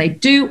evidence that they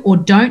do or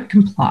don't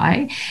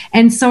comply.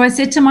 And so I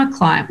said to my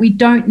client, we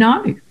don't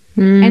know.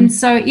 And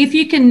so if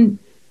you can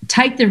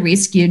take the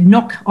risk, you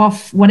knock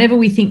off whatever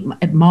we think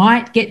it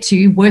might get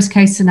to, worst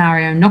case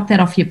scenario, knock that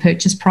off your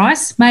purchase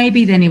price,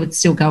 maybe then it would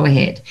still go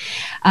ahead.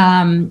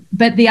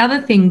 But the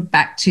other thing,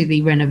 back to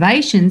the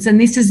renovations,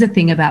 and this is the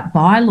thing about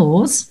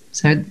bylaws,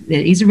 so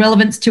there is a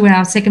relevance to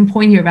our second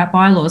point here about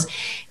bylaws.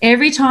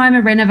 Every time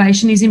a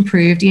renovation is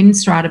improved in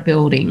strata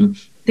building,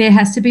 there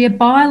has to be a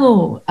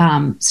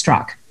bylaw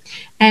struck.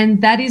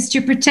 And that is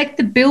to protect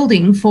the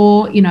building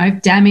for,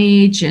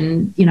 damage,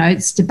 and,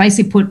 it's to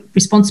basically put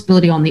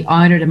responsibility on the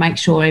owner to make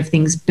sure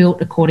everything's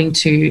built according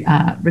to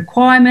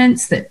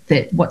requirements,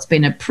 that what's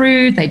been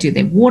approved, they do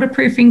their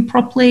waterproofing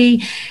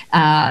properly,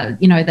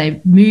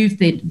 they move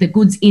the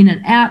goods in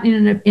and out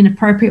in an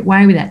appropriate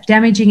way without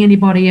damaging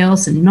anybody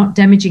else and not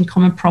damaging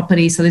common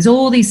property. So there's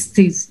all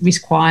these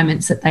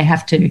requirements that they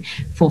have to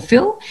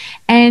fulfill.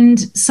 And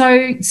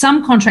so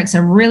some contracts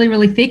are really,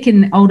 really thick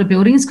in older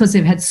buildings because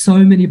they've had so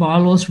many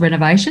bylaws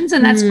renovations,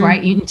 and that's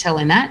great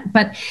intel in that.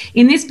 But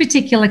in this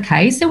particular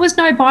case, there was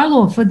no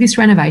bylaw for this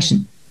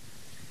renovation.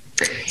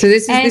 So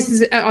this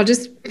is I'll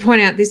just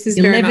point out, this is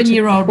very much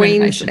 11-year-old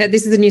renovation.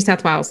 This is a New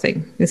South Wales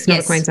thing. This is not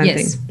a Queensland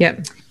thing.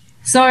 Yep.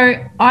 So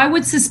I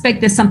would suspect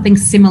there's something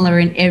similar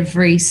in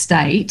every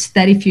state,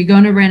 that if you're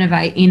going to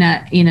renovate in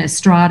a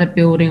strata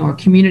building or a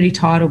community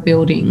title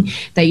building,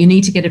 that you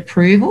need to get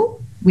approval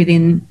by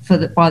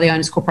the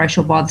owners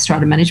corporation or by the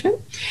strata management,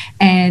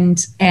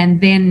 and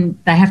then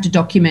they have to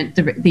document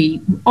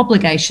the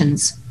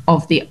obligations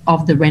of the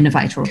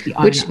renovator, of the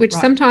owner, which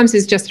sometimes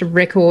is just a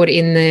record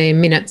in the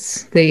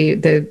minutes, the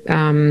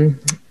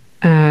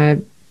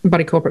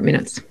body corporate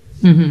minutes.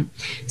 Mm-hmm.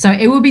 So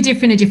it will be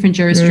different in different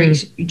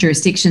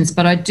jurisdictions,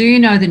 but I do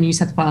know the New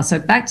South Wales. So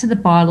back to the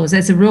bylaws,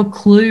 there's a real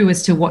clue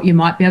as to what you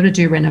might be able to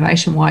do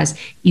renovation-wise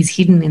is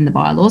hidden in the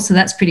bylaws. So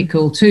that's pretty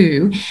cool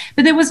too.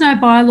 But there was no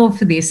bylaw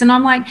for this. And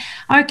I'm like,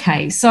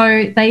 okay,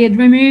 so they had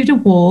removed a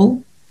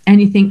wall and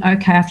you think,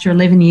 okay, after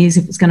 11 years,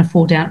 if it's going to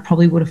fall down, it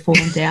probably would have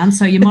fallen down.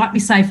 So you might be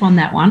safe on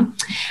that one.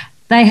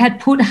 They had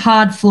put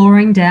hard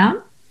flooring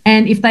down.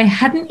 And if they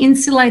hadn't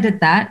insulated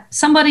that,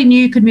 somebody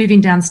new could move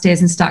in downstairs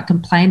and start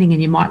complaining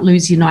and you might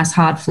lose your nice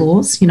hard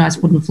floors, your nice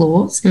wooden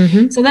floors.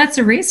 Mm-hmm. So that's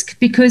a risk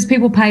because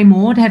people pay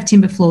more to have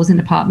timber floors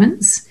in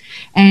apartments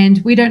and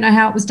we don't know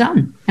how it was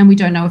done and we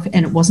don't know if,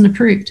 and it wasn't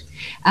approved.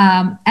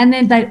 And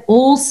then they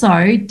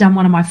also done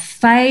one of my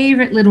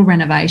favourite little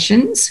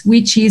renovations,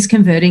 which is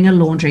converting a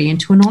laundry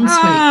into an ensuite.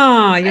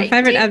 Oh, your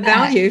favourite add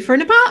value for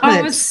an apartment.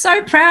 I was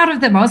so proud of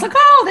them. I was like,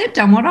 oh, they've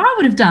done what I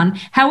would have done.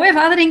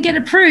 However, they didn't get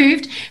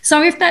approved.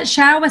 So if that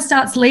shower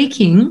starts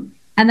leaking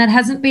and that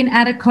hasn't been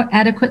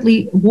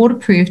adequately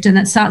waterproofed and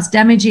that starts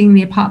damaging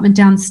the apartment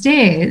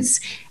downstairs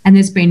and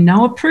there's been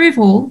no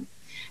approval,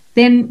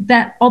 then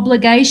that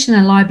obligation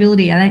and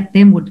liability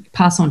then would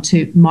pass on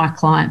to my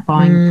client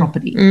buying the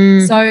property.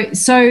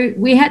 So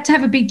we had to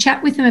have a big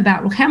chat with them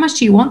about, look, how much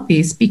do you want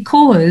this?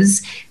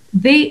 Because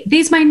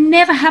these may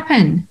never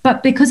happen,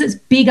 but because it's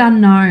big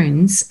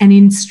unknowns, and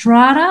in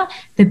strata,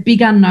 the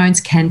big unknowns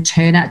can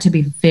turn out to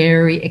be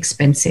very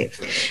expensive.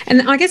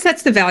 And I guess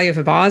that's the value of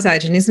a buyer's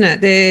agent,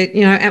 isn't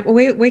it?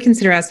 We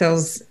consider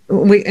ourselves,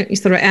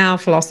 our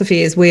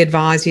philosophy is we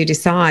advise, you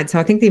decide. So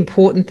I think the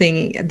important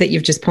thing that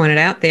you've just pointed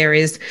out there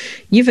is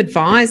you've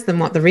advised them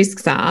what the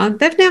risks are.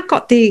 They've now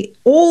got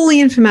all the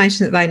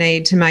information that they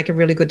need to make a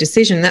really good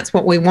decision. That's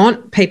what we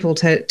want people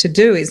to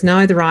do, is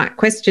know the right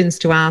questions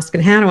to ask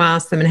and how to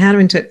ask them and how to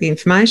interpret the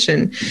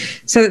information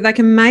so that they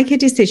can make a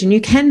decision.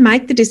 You can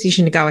make the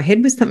decision to go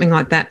ahead with something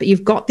like that, but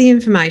you've got the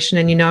information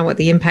and you know what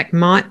the impact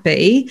might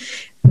be.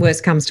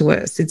 Worst comes to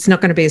worst. It's not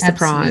going to be a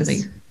surprise.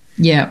 Absolutely.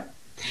 Yeah.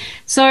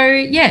 So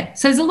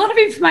there's a lot of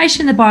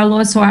information in the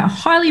bylaws, so I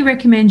highly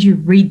recommend you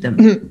read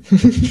them.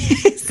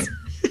 Yes.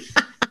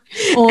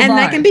 And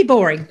they can be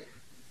boring.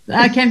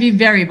 They can be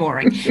very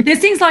boring. There's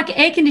things like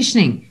air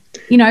conditioning,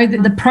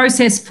 the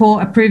process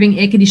for approving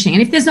air conditioning.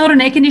 And if there's not an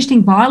air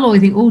conditioning bylaw,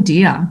 you think, oh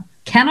dear,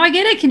 can I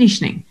get air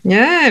conditioning?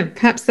 Yeah,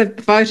 perhaps they've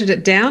voted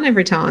it down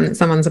every time that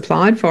someone's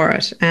applied for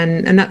it.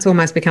 And that's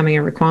almost becoming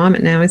a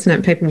requirement now, isn't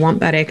it? People want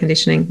that air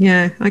conditioning.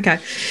 Yeah, okay.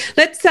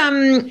 Let's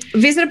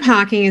visitor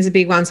parking is a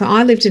big one. So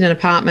I lived in an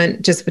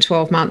apartment just for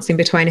 12 months in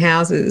between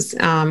houses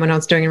when I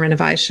was doing a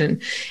renovation.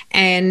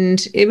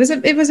 And it was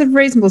a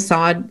reasonable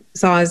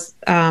size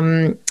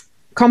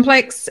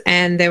complex,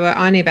 and there were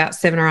only about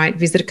 7 or 8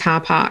 visitor car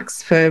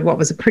parks for what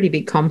was a pretty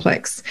big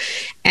complex.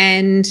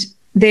 And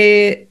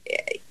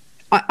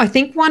I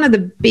think one of the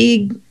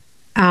big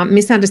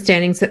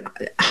misunderstandings that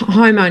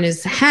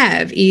homeowners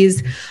have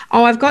is,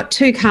 I've got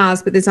 2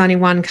 cars, but there's only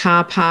 1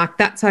 car park.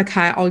 That's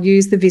okay. I'll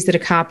use the visitor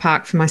car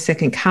park for my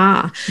second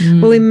car.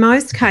 Well, in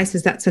most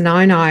cases, that's a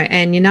no-no,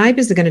 and your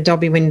neighbours are going to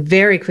dob you in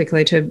very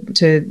quickly to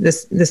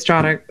the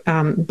strata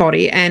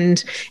body.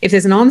 And if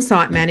there's an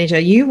on-site manager,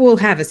 you will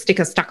have a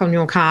sticker stuck on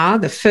your car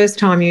the first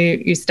time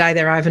you stay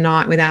there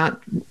overnight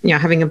without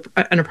having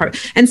an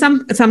appropriate. And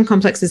some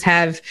complexes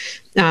have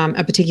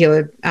a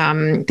particular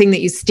thing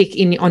that you stick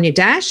on your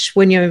dash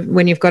when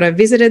you've got a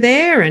visitor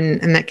there,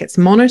 and that gets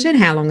monitored.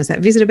 How long has that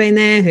visitor been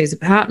there? Whose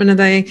apartment are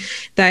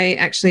they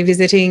actually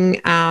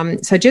visiting?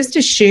 So just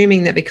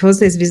assuming that because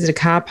there's visitor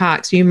car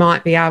parks, you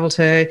might be able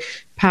to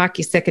park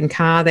your second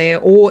car there,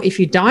 or if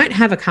you don't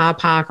have a car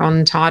park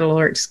on title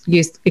or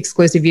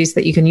exclusive use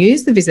that you can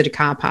use the visitor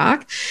car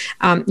park,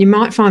 you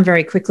might find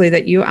very quickly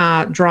that you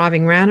are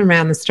driving round and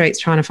round the streets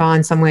trying to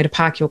find somewhere to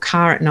park your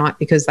car at night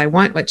because they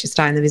won't let you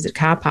stay in the visitor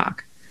car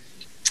park.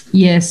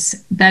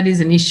 Yes, that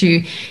is an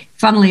issue.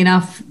 Funnily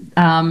enough,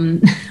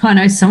 I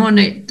know someone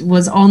that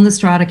was on the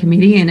strata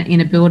committee in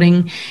a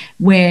building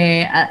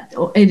where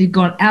it had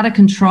got out of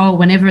control.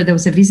 Whenever there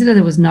was a visitor,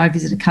 there was no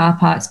visitor car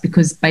parks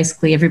because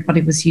basically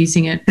everybody was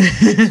using it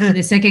for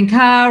their second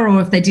car,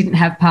 or if they didn't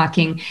have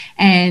parking.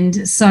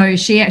 And so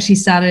she actually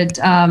started,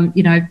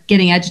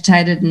 getting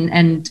agitated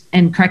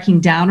and cracking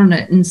down on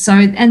it.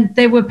 And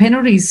there were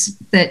penalties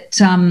that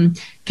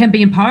can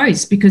be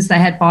imposed because they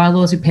had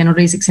bylaws with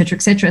penalties, et cetera,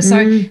 et cetera.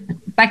 So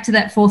back to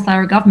that fourth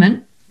layer of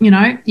government.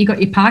 You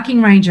got your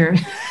parking ranger.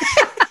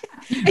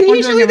 And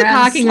usually the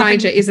parking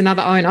ranger is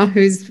another owner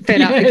who's fed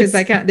up because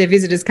their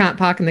visitors can't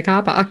park in the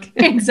car park.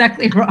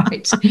 Exactly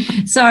right.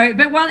 So,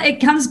 but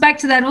it comes back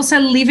to that also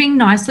living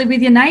nicely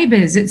with your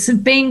neighbours. It's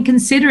being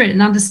considerate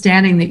and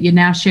understanding that you're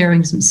now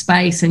sharing some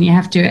space, and you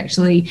have to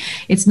actually,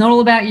 it's not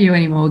all about you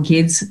anymore,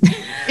 kids.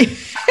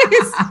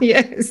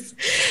 Yes.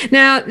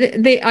 Now,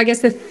 I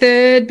guess the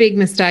third big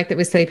mistake that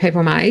we see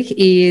people make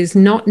is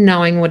not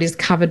knowing what is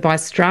covered by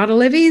strata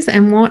levies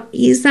and what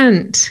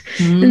isn't.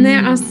 And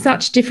there are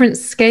such different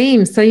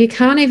schemes. So you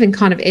can't even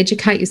kind of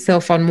educate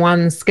yourself on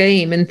one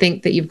scheme and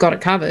think that you've got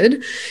it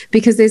covered,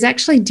 because there's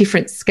actually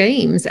different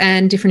schemes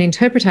and different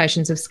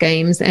interpretations of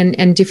schemes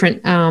and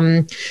different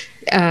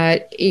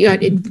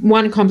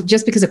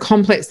Just because a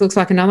complex looks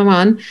like another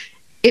one,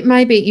 it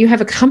may be you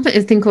have a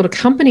thing called a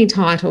company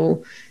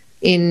title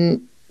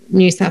in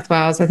New South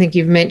Wales. I think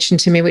you've mentioned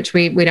to me, which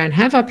we don't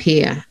have up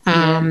here.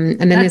 And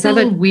then there's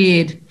other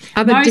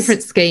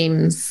different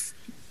schemes.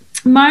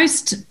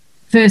 Most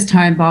first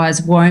home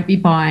buyers won't be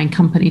buying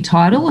company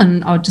title,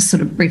 and I'll just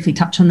sort of briefly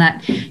touch on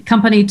that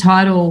company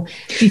title.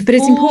 But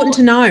it's important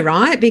to know,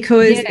 right?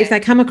 Because if they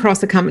come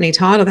across a company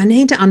title, they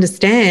need to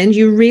understand.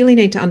 You really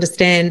need to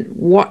understand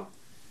what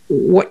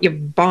you're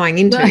buying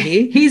into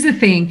here. Here's the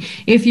thing.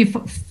 If you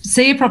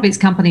see a property's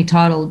company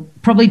title,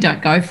 probably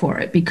don't go for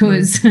it,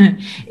 because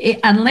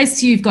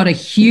unless you've got a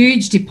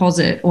huge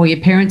deposit or your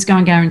parents go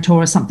and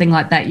guarantor or something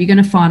like that, you're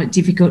going to find it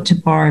difficult to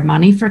borrow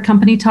money for a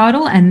company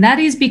title. And that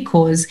is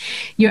because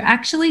you're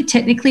actually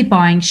technically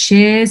buying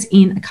shares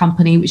in a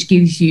company which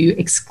gives you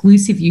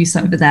exclusive use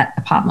over that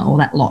apartment or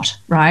that lot,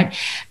 right?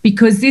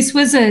 Because this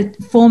was a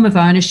form of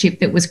ownership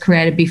that was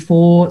created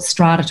before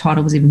strata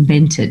title was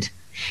invented.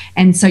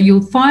 And so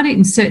you'll find it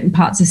in certain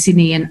parts of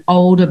Sydney and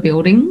older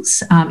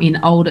buildings,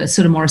 in older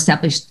sort of more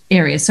established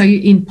areas. So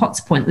in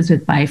Potts Point,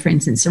 Elizabeth Bay, for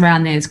instance,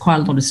 around there's quite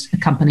a lot of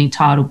company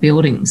title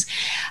buildings.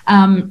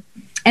 And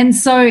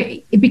so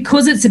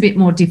because it's a bit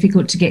more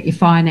difficult to get your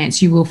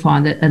finance, you will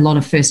find that a lot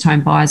of first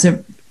home buyers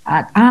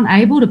aren't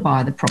able to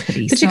buy the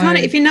property. But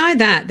if you know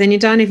that, then you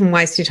don't even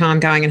waste your time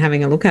going and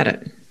having a look at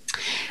it.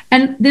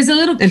 And there's a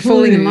little clue. And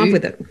falling in love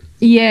with it.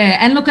 Yeah.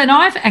 And look, and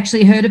I've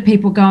actually heard of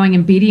people going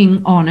and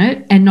bidding on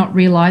it and not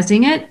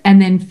realising it,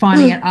 and then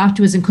finding out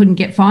afterwards and couldn't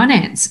get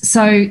finance.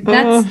 So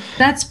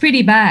that's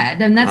pretty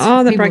bad. And that's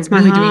that breaks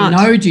my heart. Doing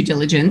no due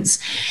diligence.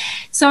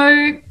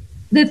 So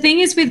the thing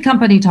is with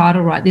company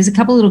title, right, there's a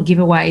couple of little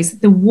giveaways.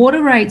 The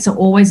water rates are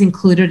always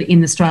included in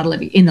the strata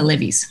levy, in the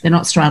levies. They're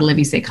not strata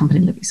levies, they're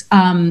company levies.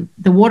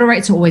 The water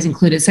rates are always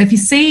included. So if you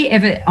see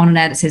ever on an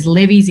ad it says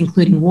levies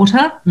including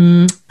water,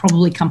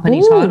 probably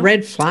company title.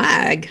 Red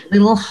flag.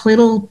 Little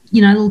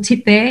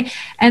tip there.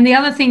 And the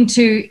other thing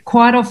too,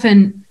 quite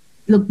often,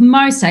 look,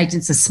 most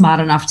agents are smart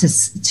enough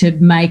to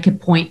make a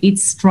point.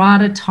 It's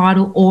strata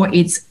title or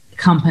it's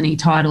company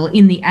title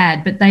in the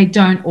ad, but they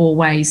don't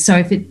always. So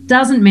if it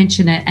doesn't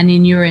mention it and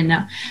then you're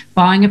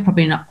buying a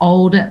property in an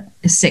older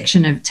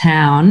section of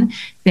town,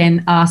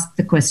 then ask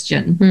the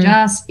question,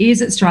 just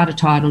is it strata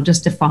title,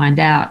 just to find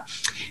out.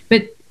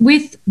 But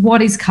with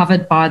what is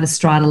covered by the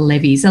strata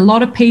levies, a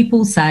lot of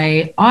people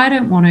say, I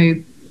don't want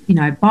to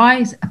buy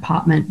an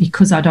apartment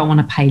because I don't want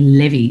to pay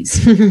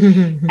levies.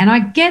 And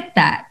I get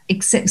that,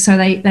 except so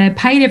they're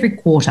paid every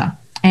quarter,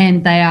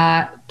 and they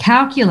are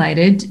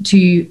calculated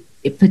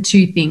for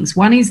two things.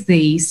 One is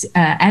the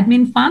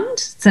admin fund,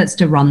 so that's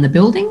to run the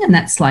building, and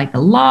that's like the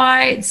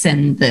lights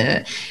and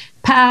the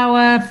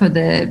power for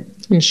the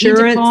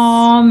insurance,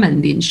 intercom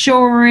and the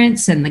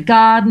insurance and the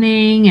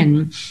gardening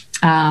and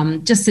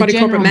just the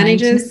general corporate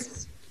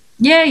managers.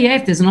 Yeah,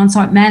 if there's an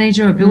on-site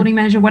manager or a building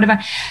manager, whatever.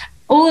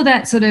 All of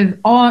that sort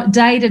of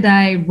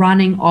day-to-day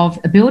running of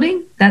a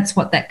building, that's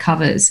what that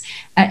covers.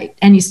 And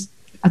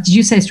did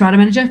you say strata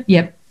manager?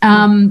 Yep.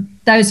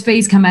 Those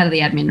fees come out of the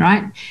admin,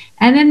 right?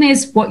 And then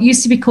there's what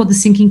used to be called the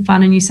sinking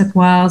fund in New South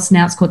Wales.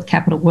 Now it's called the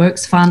Capital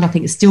Works Fund. I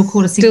think it's still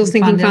called a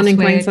sinking fund in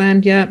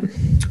Queensland, yeah.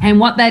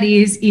 And what that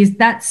is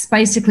that's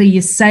basically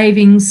your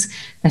savings.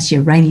 That's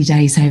your rainy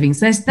day savings.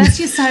 That's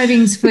your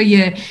savings for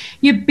your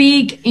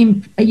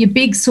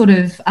big sort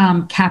of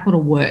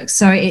capital works.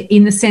 So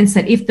in the sense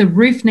that if the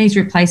roof needs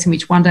replacing,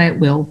 which one day it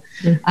will,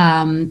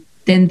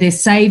 then they're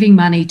saving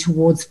money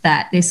towards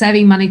that. They're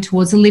saving money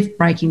towards the lift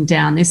breaking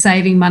down. They're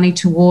saving money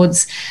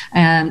towards,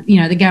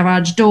 the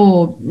garage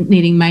door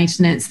needing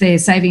maintenance. They're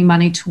saving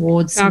money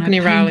towards balcony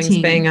railings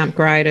being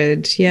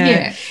upgraded.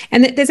 Yeah.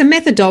 And there's a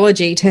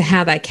methodology to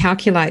how they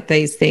calculate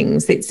these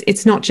things.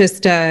 It's not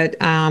just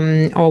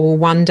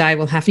one day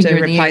we'll have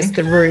to replace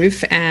the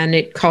roof and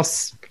it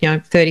costs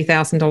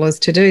 $30,000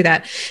 to do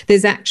that.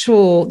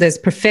 There's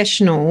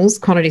professionals,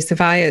 quantity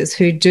surveyors,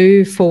 who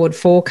do forward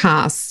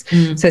forecasts,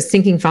 so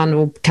sinking fund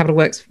or capital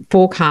works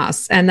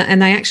forecasts, and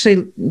they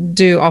actually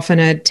do often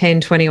a 10,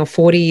 20 or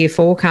 40-year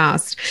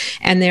forecast,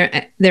 and they're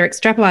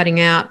extrapolating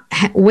out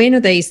when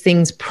are these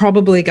things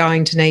probably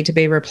going to need to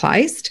be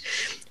replaced.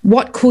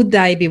 What could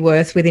they be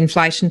worth with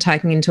inflation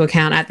taken into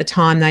account at the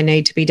time they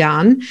need to be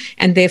done?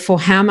 And therefore,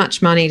 how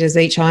much money does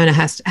each owner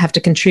have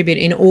to contribute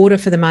in order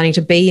for the money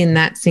to be in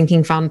that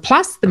sinking fund,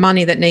 plus the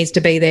money that needs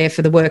to be there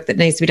for the work that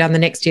needs to be done the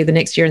next year,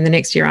 and the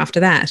next year after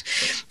that.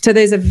 So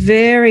there's a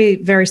very,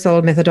 very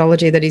solid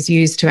methodology that is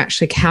used to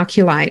actually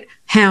calculate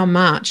how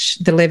much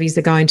the levies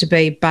are going to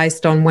be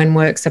based on when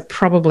works are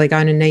probably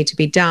going to need to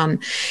be done.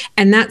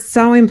 And that's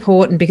so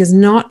important because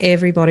not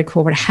everybody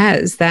corporate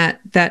has that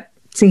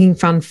sinking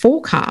fund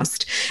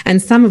forecast,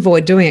 and some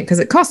avoid doing it because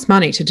it costs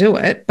money to do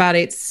it, but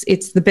it's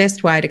the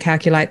best way to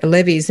calculate the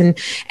levies. And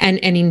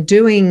in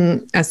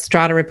doing a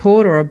strata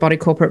report or a body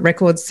corporate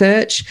record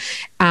search,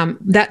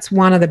 that's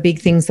one of the big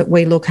things that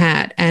we look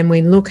at, and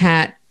we look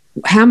at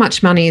how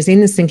much money is in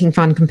the sinking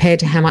fund compared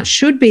to how much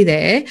should be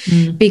there,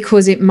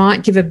 because it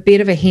might give a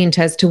bit of a hint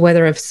as to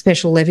whether a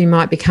special levy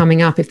might be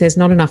coming up if there's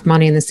not enough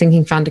money in the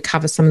sinking fund to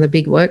cover some of the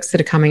big works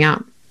that are coming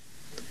up.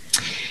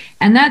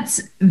 And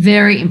that's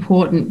very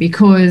important,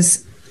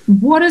 because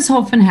what has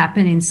often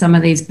happened in some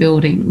of these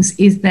buildings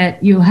is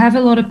that you'll have a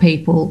lot of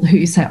people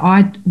who say,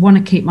 I want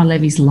to keep my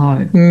levies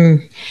low.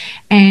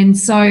 And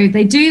so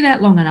they do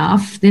that long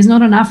enough. There's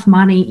not enough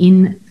money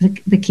in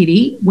the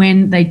kitty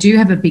when they do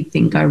have a big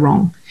thing go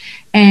wrong.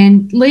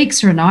 And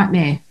leaks are a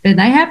nightmare, but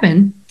they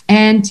happen.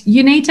 And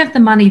you need to have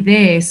the money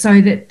there so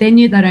that then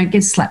they don't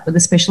get slapped with a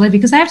special levy,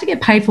 because they have to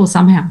get paid for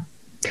somehow.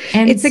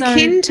 And it's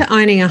akin to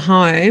owning a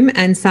home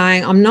and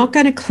saying, I'm not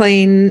going to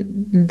clean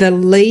the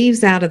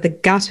leaves out of the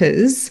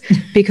gutters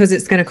because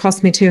it's going to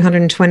cost me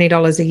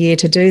 $220 a year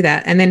to do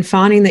that. And then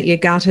finding that your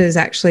gutters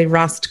actually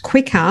rust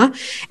quicker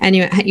and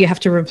you have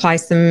to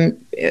replace them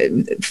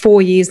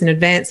 4 years in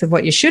advance of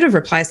what you should have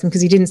replaced them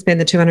because you didn't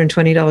spend the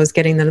 $220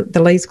 getting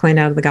the leaves cleaned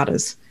out of the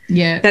gutters.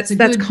 Yeah,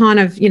 that's kind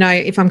of,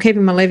 if I'm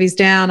keeping my levies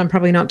down, I'm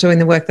probably not doing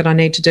the work that I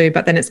need to do,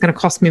 but then it's going to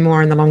cost me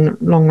more in the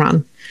long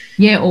run.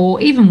 Yeah,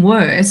 or even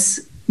worse,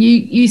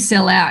 you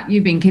sell out,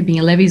 you've been keeping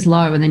your levies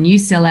low, and then you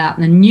sell out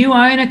and the new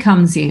owner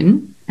comes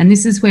in, and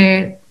this is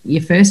where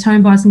your first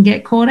home buyers can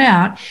get caught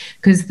out,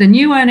 because the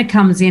new owner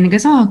comes in and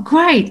goes, oh,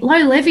 great, low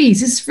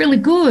levies, this is really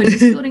good. This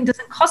building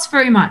doesn't cost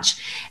very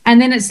much. And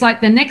then it's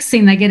like the next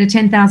thing, they get a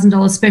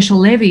 $10,000 special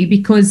levy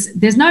because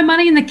there's no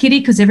money in the kitty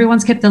because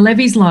everyone's kept the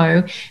levies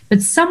low,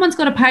 but someone's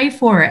got to pay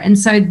for it. And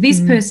so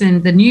this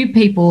person, the new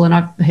people, and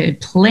I've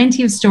heard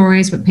plenty of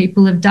stories where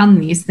people have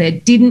done this, they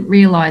didn't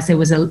realise there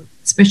was a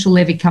special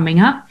levy coming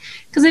up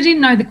because they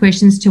didn't know the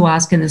questions to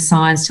ask and the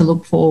signs to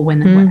look for when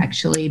they were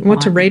actually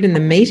what to read in the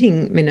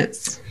meeting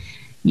minutes.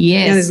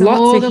 Yes, there's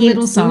lots of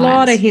hints, a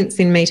lot of hints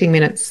in meeting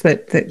minutes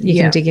that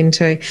you can dig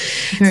into.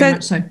 Very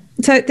much so.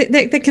 So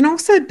there can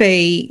also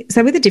be,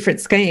 so with the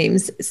different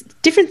schemes,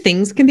 different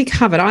things can be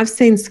covered. I've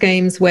seen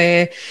schemes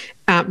where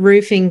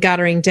roofing,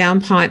 guttering,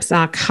 downpipes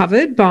are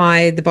covered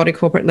by the body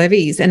corporate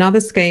levies, and other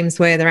schemes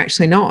where they're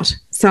actually not.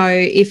 So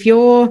if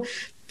you're,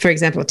 for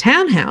example, a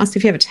townhouse,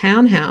 if you have a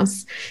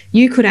townhouse,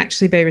 you could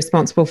actually be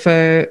responsible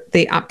for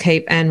the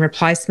upkeep and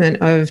replacement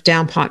of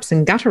downpipes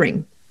and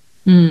guttering.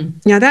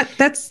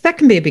 That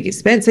can be a big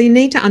expense. So you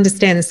need to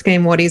understand the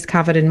scheme, what is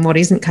covered and what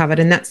isn't covered.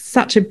 And that's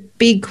such a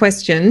big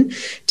question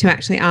to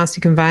actually ask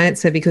your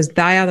conveyancer, because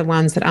they are the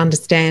ones that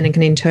understand and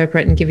can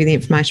interpret and give you the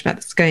information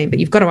about the scheme. But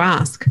you've got to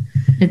ask.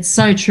 It's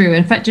so true.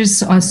 In fact, I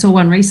saw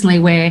one recently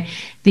where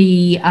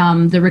the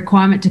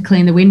requirement to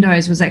clean the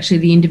windows was actually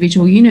the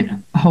individual unit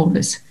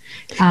holders.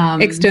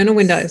 External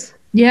windows.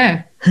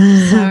 Yeah.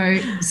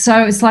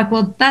 So it's like,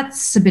 well,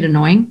 that's a bit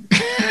annoying.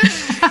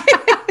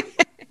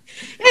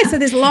 Yeah, so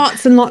there's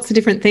lots and lots of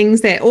different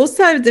things there.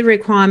 Also, the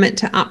requirement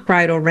to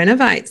upgrade or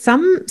renovate.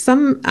 Some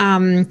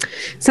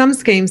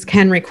schemes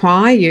can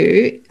require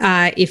you,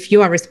 if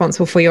you are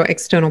responsible for your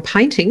external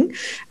painting,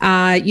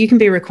 you can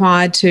be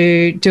required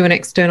to do an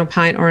external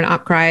paint or an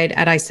upgrade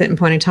at a certain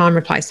point in time,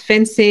 replace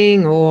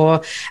fencing, or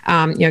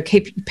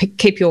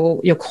keep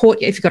your court.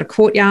 If you've got a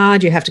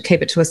courtyard, you have to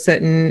keep it to a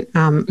certain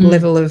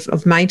level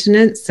of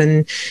maintenance,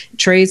 and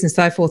trees and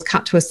so forth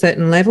cut to a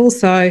certain level.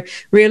 So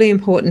really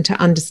important to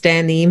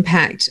understand the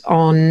impact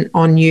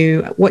on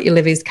you, what your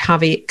levies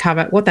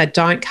cover, what they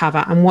don't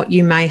cover, and what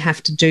you may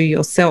have to do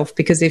yourself.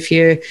 Because if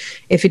you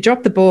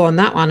drop the ball on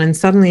that one and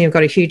suddenly you've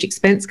got a huge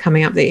expense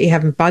coming up that you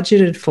haven't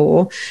budgeted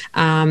for,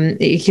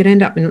 you could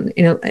end up in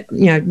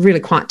really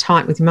quite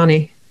tight with your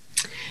money.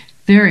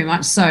 Very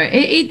much so.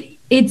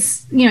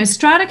 It's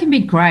strata can be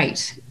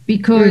great.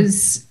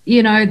 Because,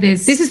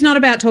 there's... This is not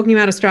about talking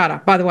about a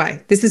strata, by the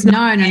way. This is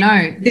not...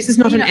 No. This is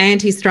not an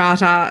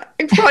anti-strata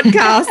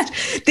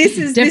podcast. This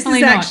is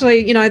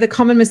actually, the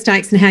common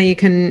mistakes and how you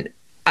can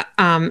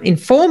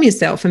inform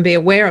yourself and be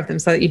aware of them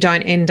so that you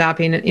don't end up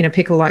in a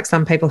pickle like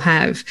some people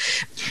have.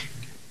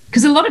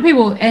 Because a lot of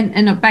people,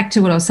 and back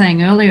to what I was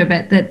saying earlier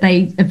about that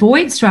they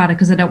avoid strata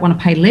because they don't want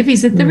to pay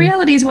levies. The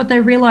reality is what they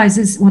don't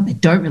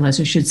realise,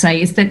 I should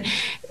say, is that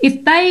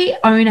if they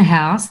own a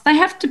house, they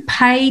have to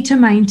pay to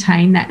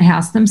maintain that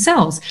house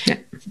themselves. Yeah.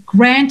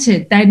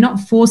 Granted, they're not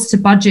forced to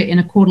budget in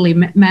a quarterly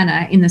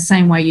manner in the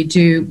same way you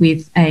do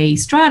with a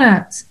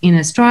strata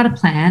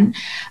plan.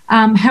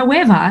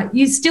 However,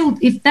 you still,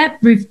 if that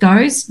roof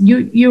goes,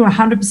 you're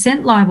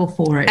 100% liable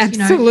for it.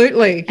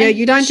 Absolutely. Yeah,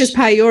 you don't just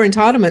pay your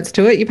entitlements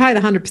to it, you pay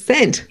the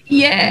 100%.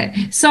 Yeah.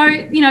 So,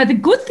 the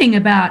good thing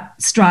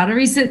about strata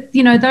is that,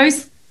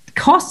 those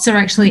costs are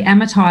actually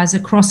amortised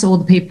across all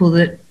the people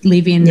that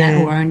live in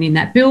that or own in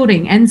that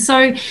building. And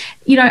so,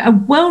 a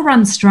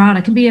well-run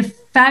strata can be a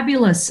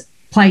fabulous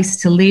place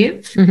to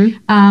live.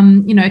 It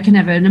can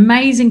have an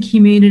amazing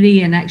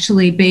community and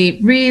actually be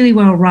really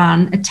well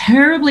run. A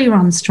terribly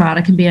run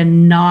strata can be a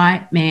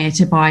nightmare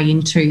to buy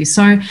into.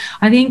 So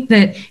I think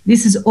that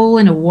this is all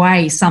in a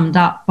way summed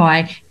up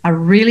by a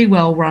really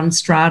well run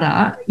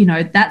strata.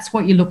 That's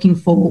what you're looking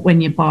for when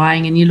you're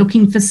buying, and you're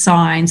looking for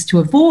signs to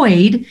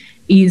avoid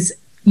is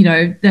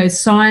those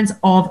signs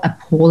of a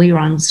poorly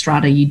run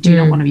strata. You do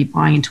not want to be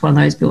buying into one of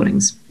those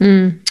buildings.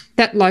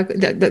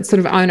 That sort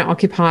of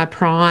owner-occupier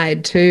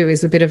pride too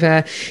is a bit of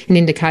an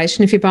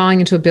indication. If you're buying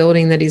into a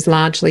building that is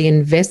largely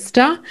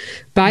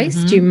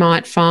investor-based, you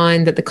might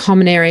find that the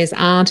common areas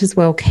aren't as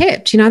well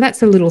kept.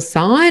 That's a little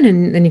sign,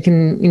 and then you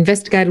can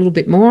investigate a little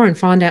bit more and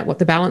find out what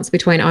the balance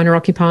between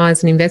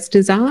owner-occupiers and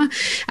investors are.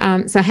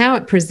 So how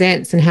it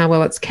presents and how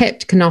well it's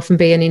kept can often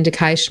be an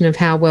indication of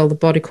how well the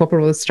body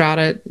corporate or the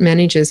strata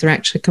managers are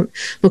actually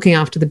looking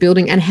after the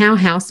building, and how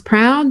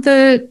house-proud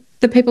the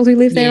people who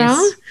live there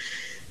are.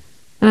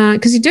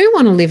 Because you do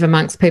want to live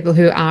amongst people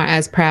who are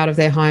as proud of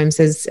their homes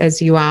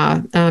as you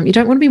are. You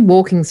don't want to be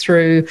walking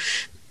through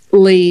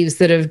leaves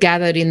that have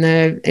gathered in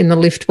the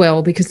lift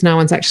well because no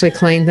one's actually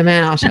cleaned them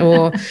out,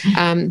 or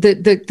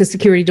the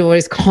security door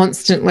is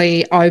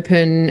constantly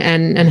open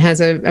and has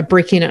a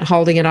brick in it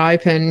holding it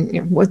open.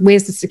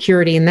 Where's the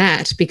security in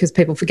that? Because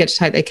people forget to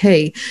take their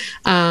key.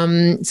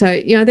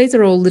 So these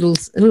are all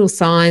little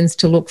signs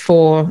to look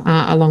for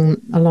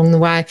along the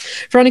way.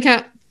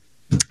 Veronica,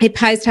 it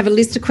pays to have a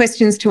list of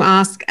questions to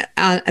ask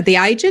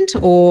the agent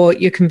or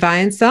your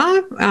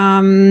conveyancer.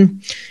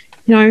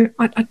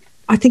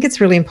 I think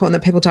it's really important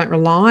that people don't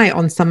rely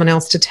on someone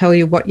else to tell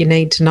you what you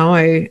need to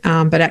know,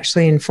 but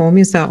actually inform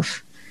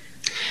yourself.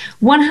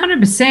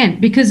 100%,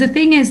 because the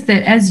thing is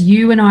that, as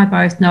you and I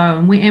both know,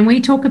 and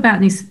we talk about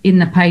this in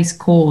the PACE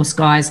course,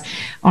 guys,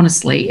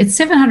 honestly, it's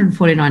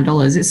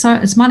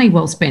 $749. It's money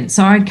well spent.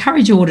 So I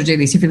encourage you all to do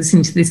this if you're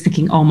listening to this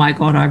thinking, oh my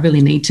God, I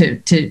really need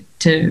to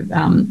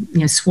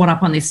swat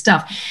up on this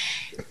stuff.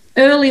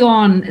 Early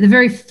on, the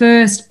very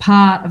first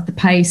part of the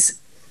PACE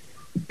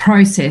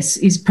process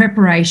is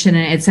preparation,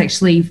 and it's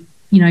actually,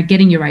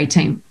 getting your A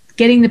team,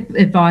 getting the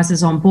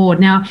advisors on board.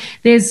 Now,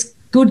 there's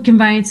good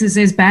conveyancers,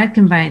 there's bad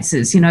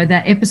conveyancers.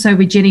 That episode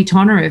with Jenny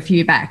Tonner a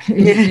few back,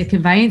 the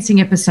conveyancing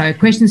episode,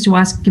 questions to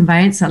ask a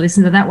conveyancer,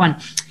 listen to that one.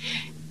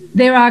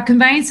 There are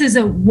conveyancers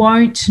that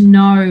won't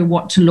know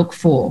what to look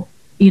for,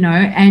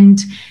 and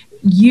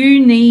you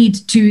need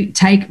to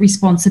take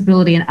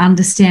responsibility and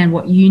understand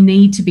what you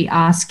need to be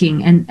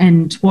asking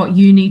and what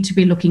you need to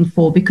be looking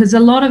for, because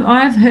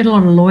I've heard a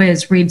lot of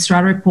lawyers read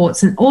strata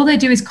reports and all they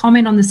do is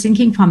comment on the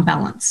sinking fund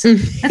balance.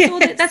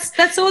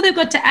 That's all they've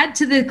got to add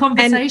to the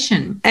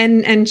conversation.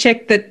 And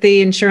check that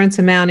the insurance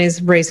amount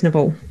is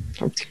reasonable.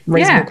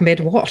 Compared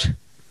to what?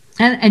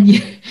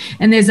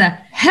 And there's a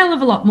hell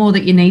of a lot more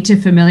that you need to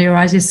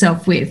familiarise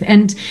yourself with.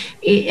 And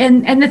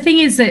the thing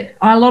is that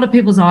a lot of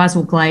people's eyes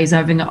will glaze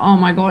over and go, oh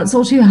my God, it's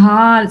all too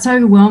hard, it's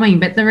overwhelming.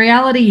 But the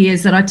reality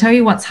is that I tell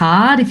you what's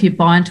hard if you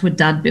buy into a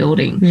dud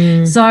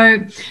building.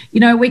 So,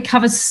 we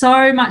cover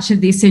so much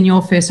of this in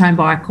your first home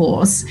buyer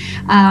course.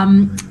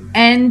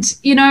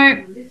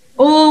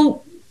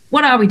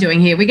 What are we doing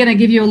here? We're going to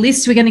give you a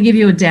list. We're going to give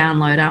you a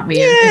download, aren't we?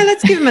 Yeah,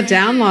 let's give them a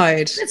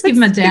download. Let's give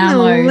them a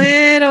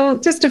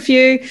download. Just a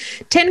few,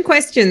 10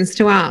 questions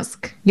to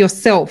ask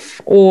yourself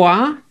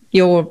or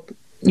your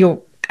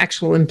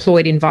actual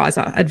employed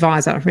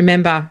advisor.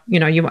 Remember,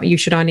 you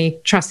should only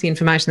trust the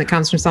information that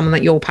comes from someone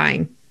that you're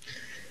paying.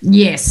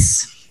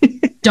 Yes.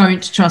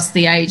 Don't trust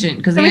the agent,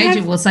 because the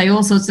agent will say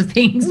all sorts of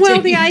things. Well,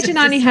 the agent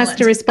only has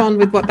to respond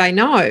with what they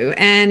know.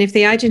 And if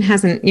the agent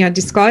hasn't,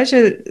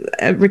 disclosure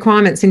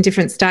requirements in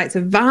different states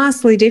are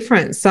vastly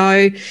different.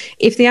 So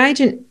if the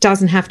agent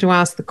doesn't have to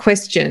ask the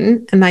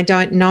question and they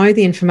don't know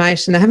the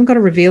information, they haven't got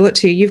to reveal it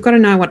to you. You've got to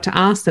know what to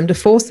ask them to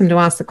force them to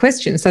ask the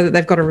question so that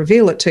they've got to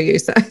reveal it to you.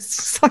 So it's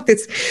just like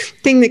this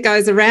thing that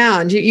goes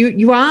around.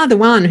 You are the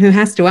one who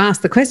has to ask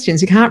the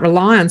questions. You can't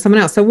rely on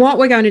someone else. So what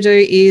we're going to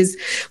do is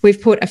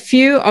we've put a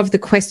few of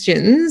the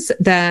questions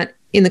that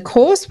in the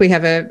course we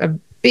have a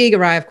big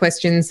array of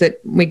questions that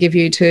we give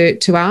you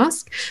to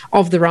ask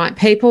of the right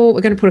people.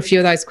 We're going to put a few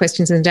of those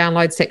questions in the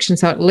download section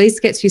so at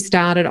least gets you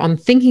started on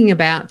thinking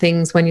about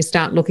things when you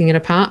start looking at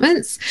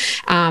apartments,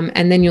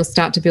 and then you'll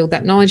start to build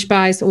that knowledge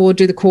base, or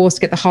do the course,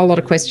 get the whole lot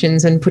of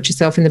questions and put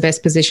yourself in the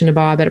best position to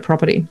buy a better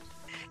property.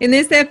 In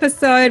this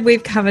episode,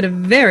 we've covered a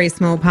very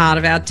small part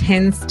of our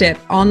 10-step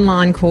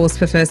online course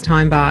for first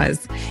home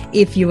buyers.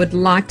 If you would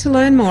like to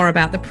learn more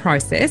about the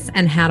process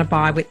and how to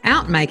buy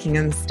without making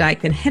a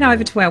mistake, then head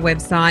over to our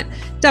website,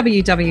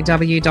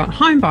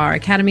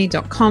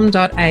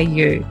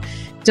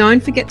 www.homebuyeracademy.com.au.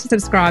 Don't forget to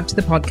subscribe to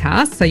the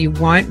podcast so you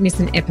won't miss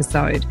an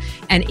episode.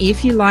 And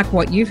if you like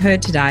what you've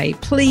heard today,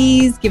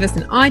 please give us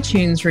an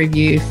iTunes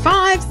review.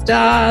 5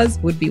 stars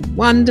would be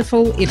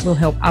wonderful. It will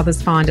help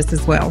others find us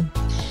as well.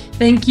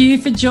 Thank you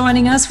for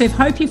joining us. We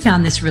hope you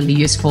found this really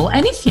useful.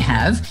 And if you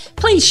have,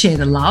 please share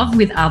the love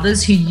with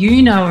others who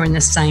you know are in the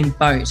same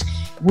boat.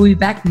 We'll be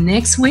back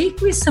next week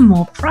with some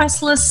more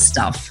priceless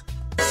stuff.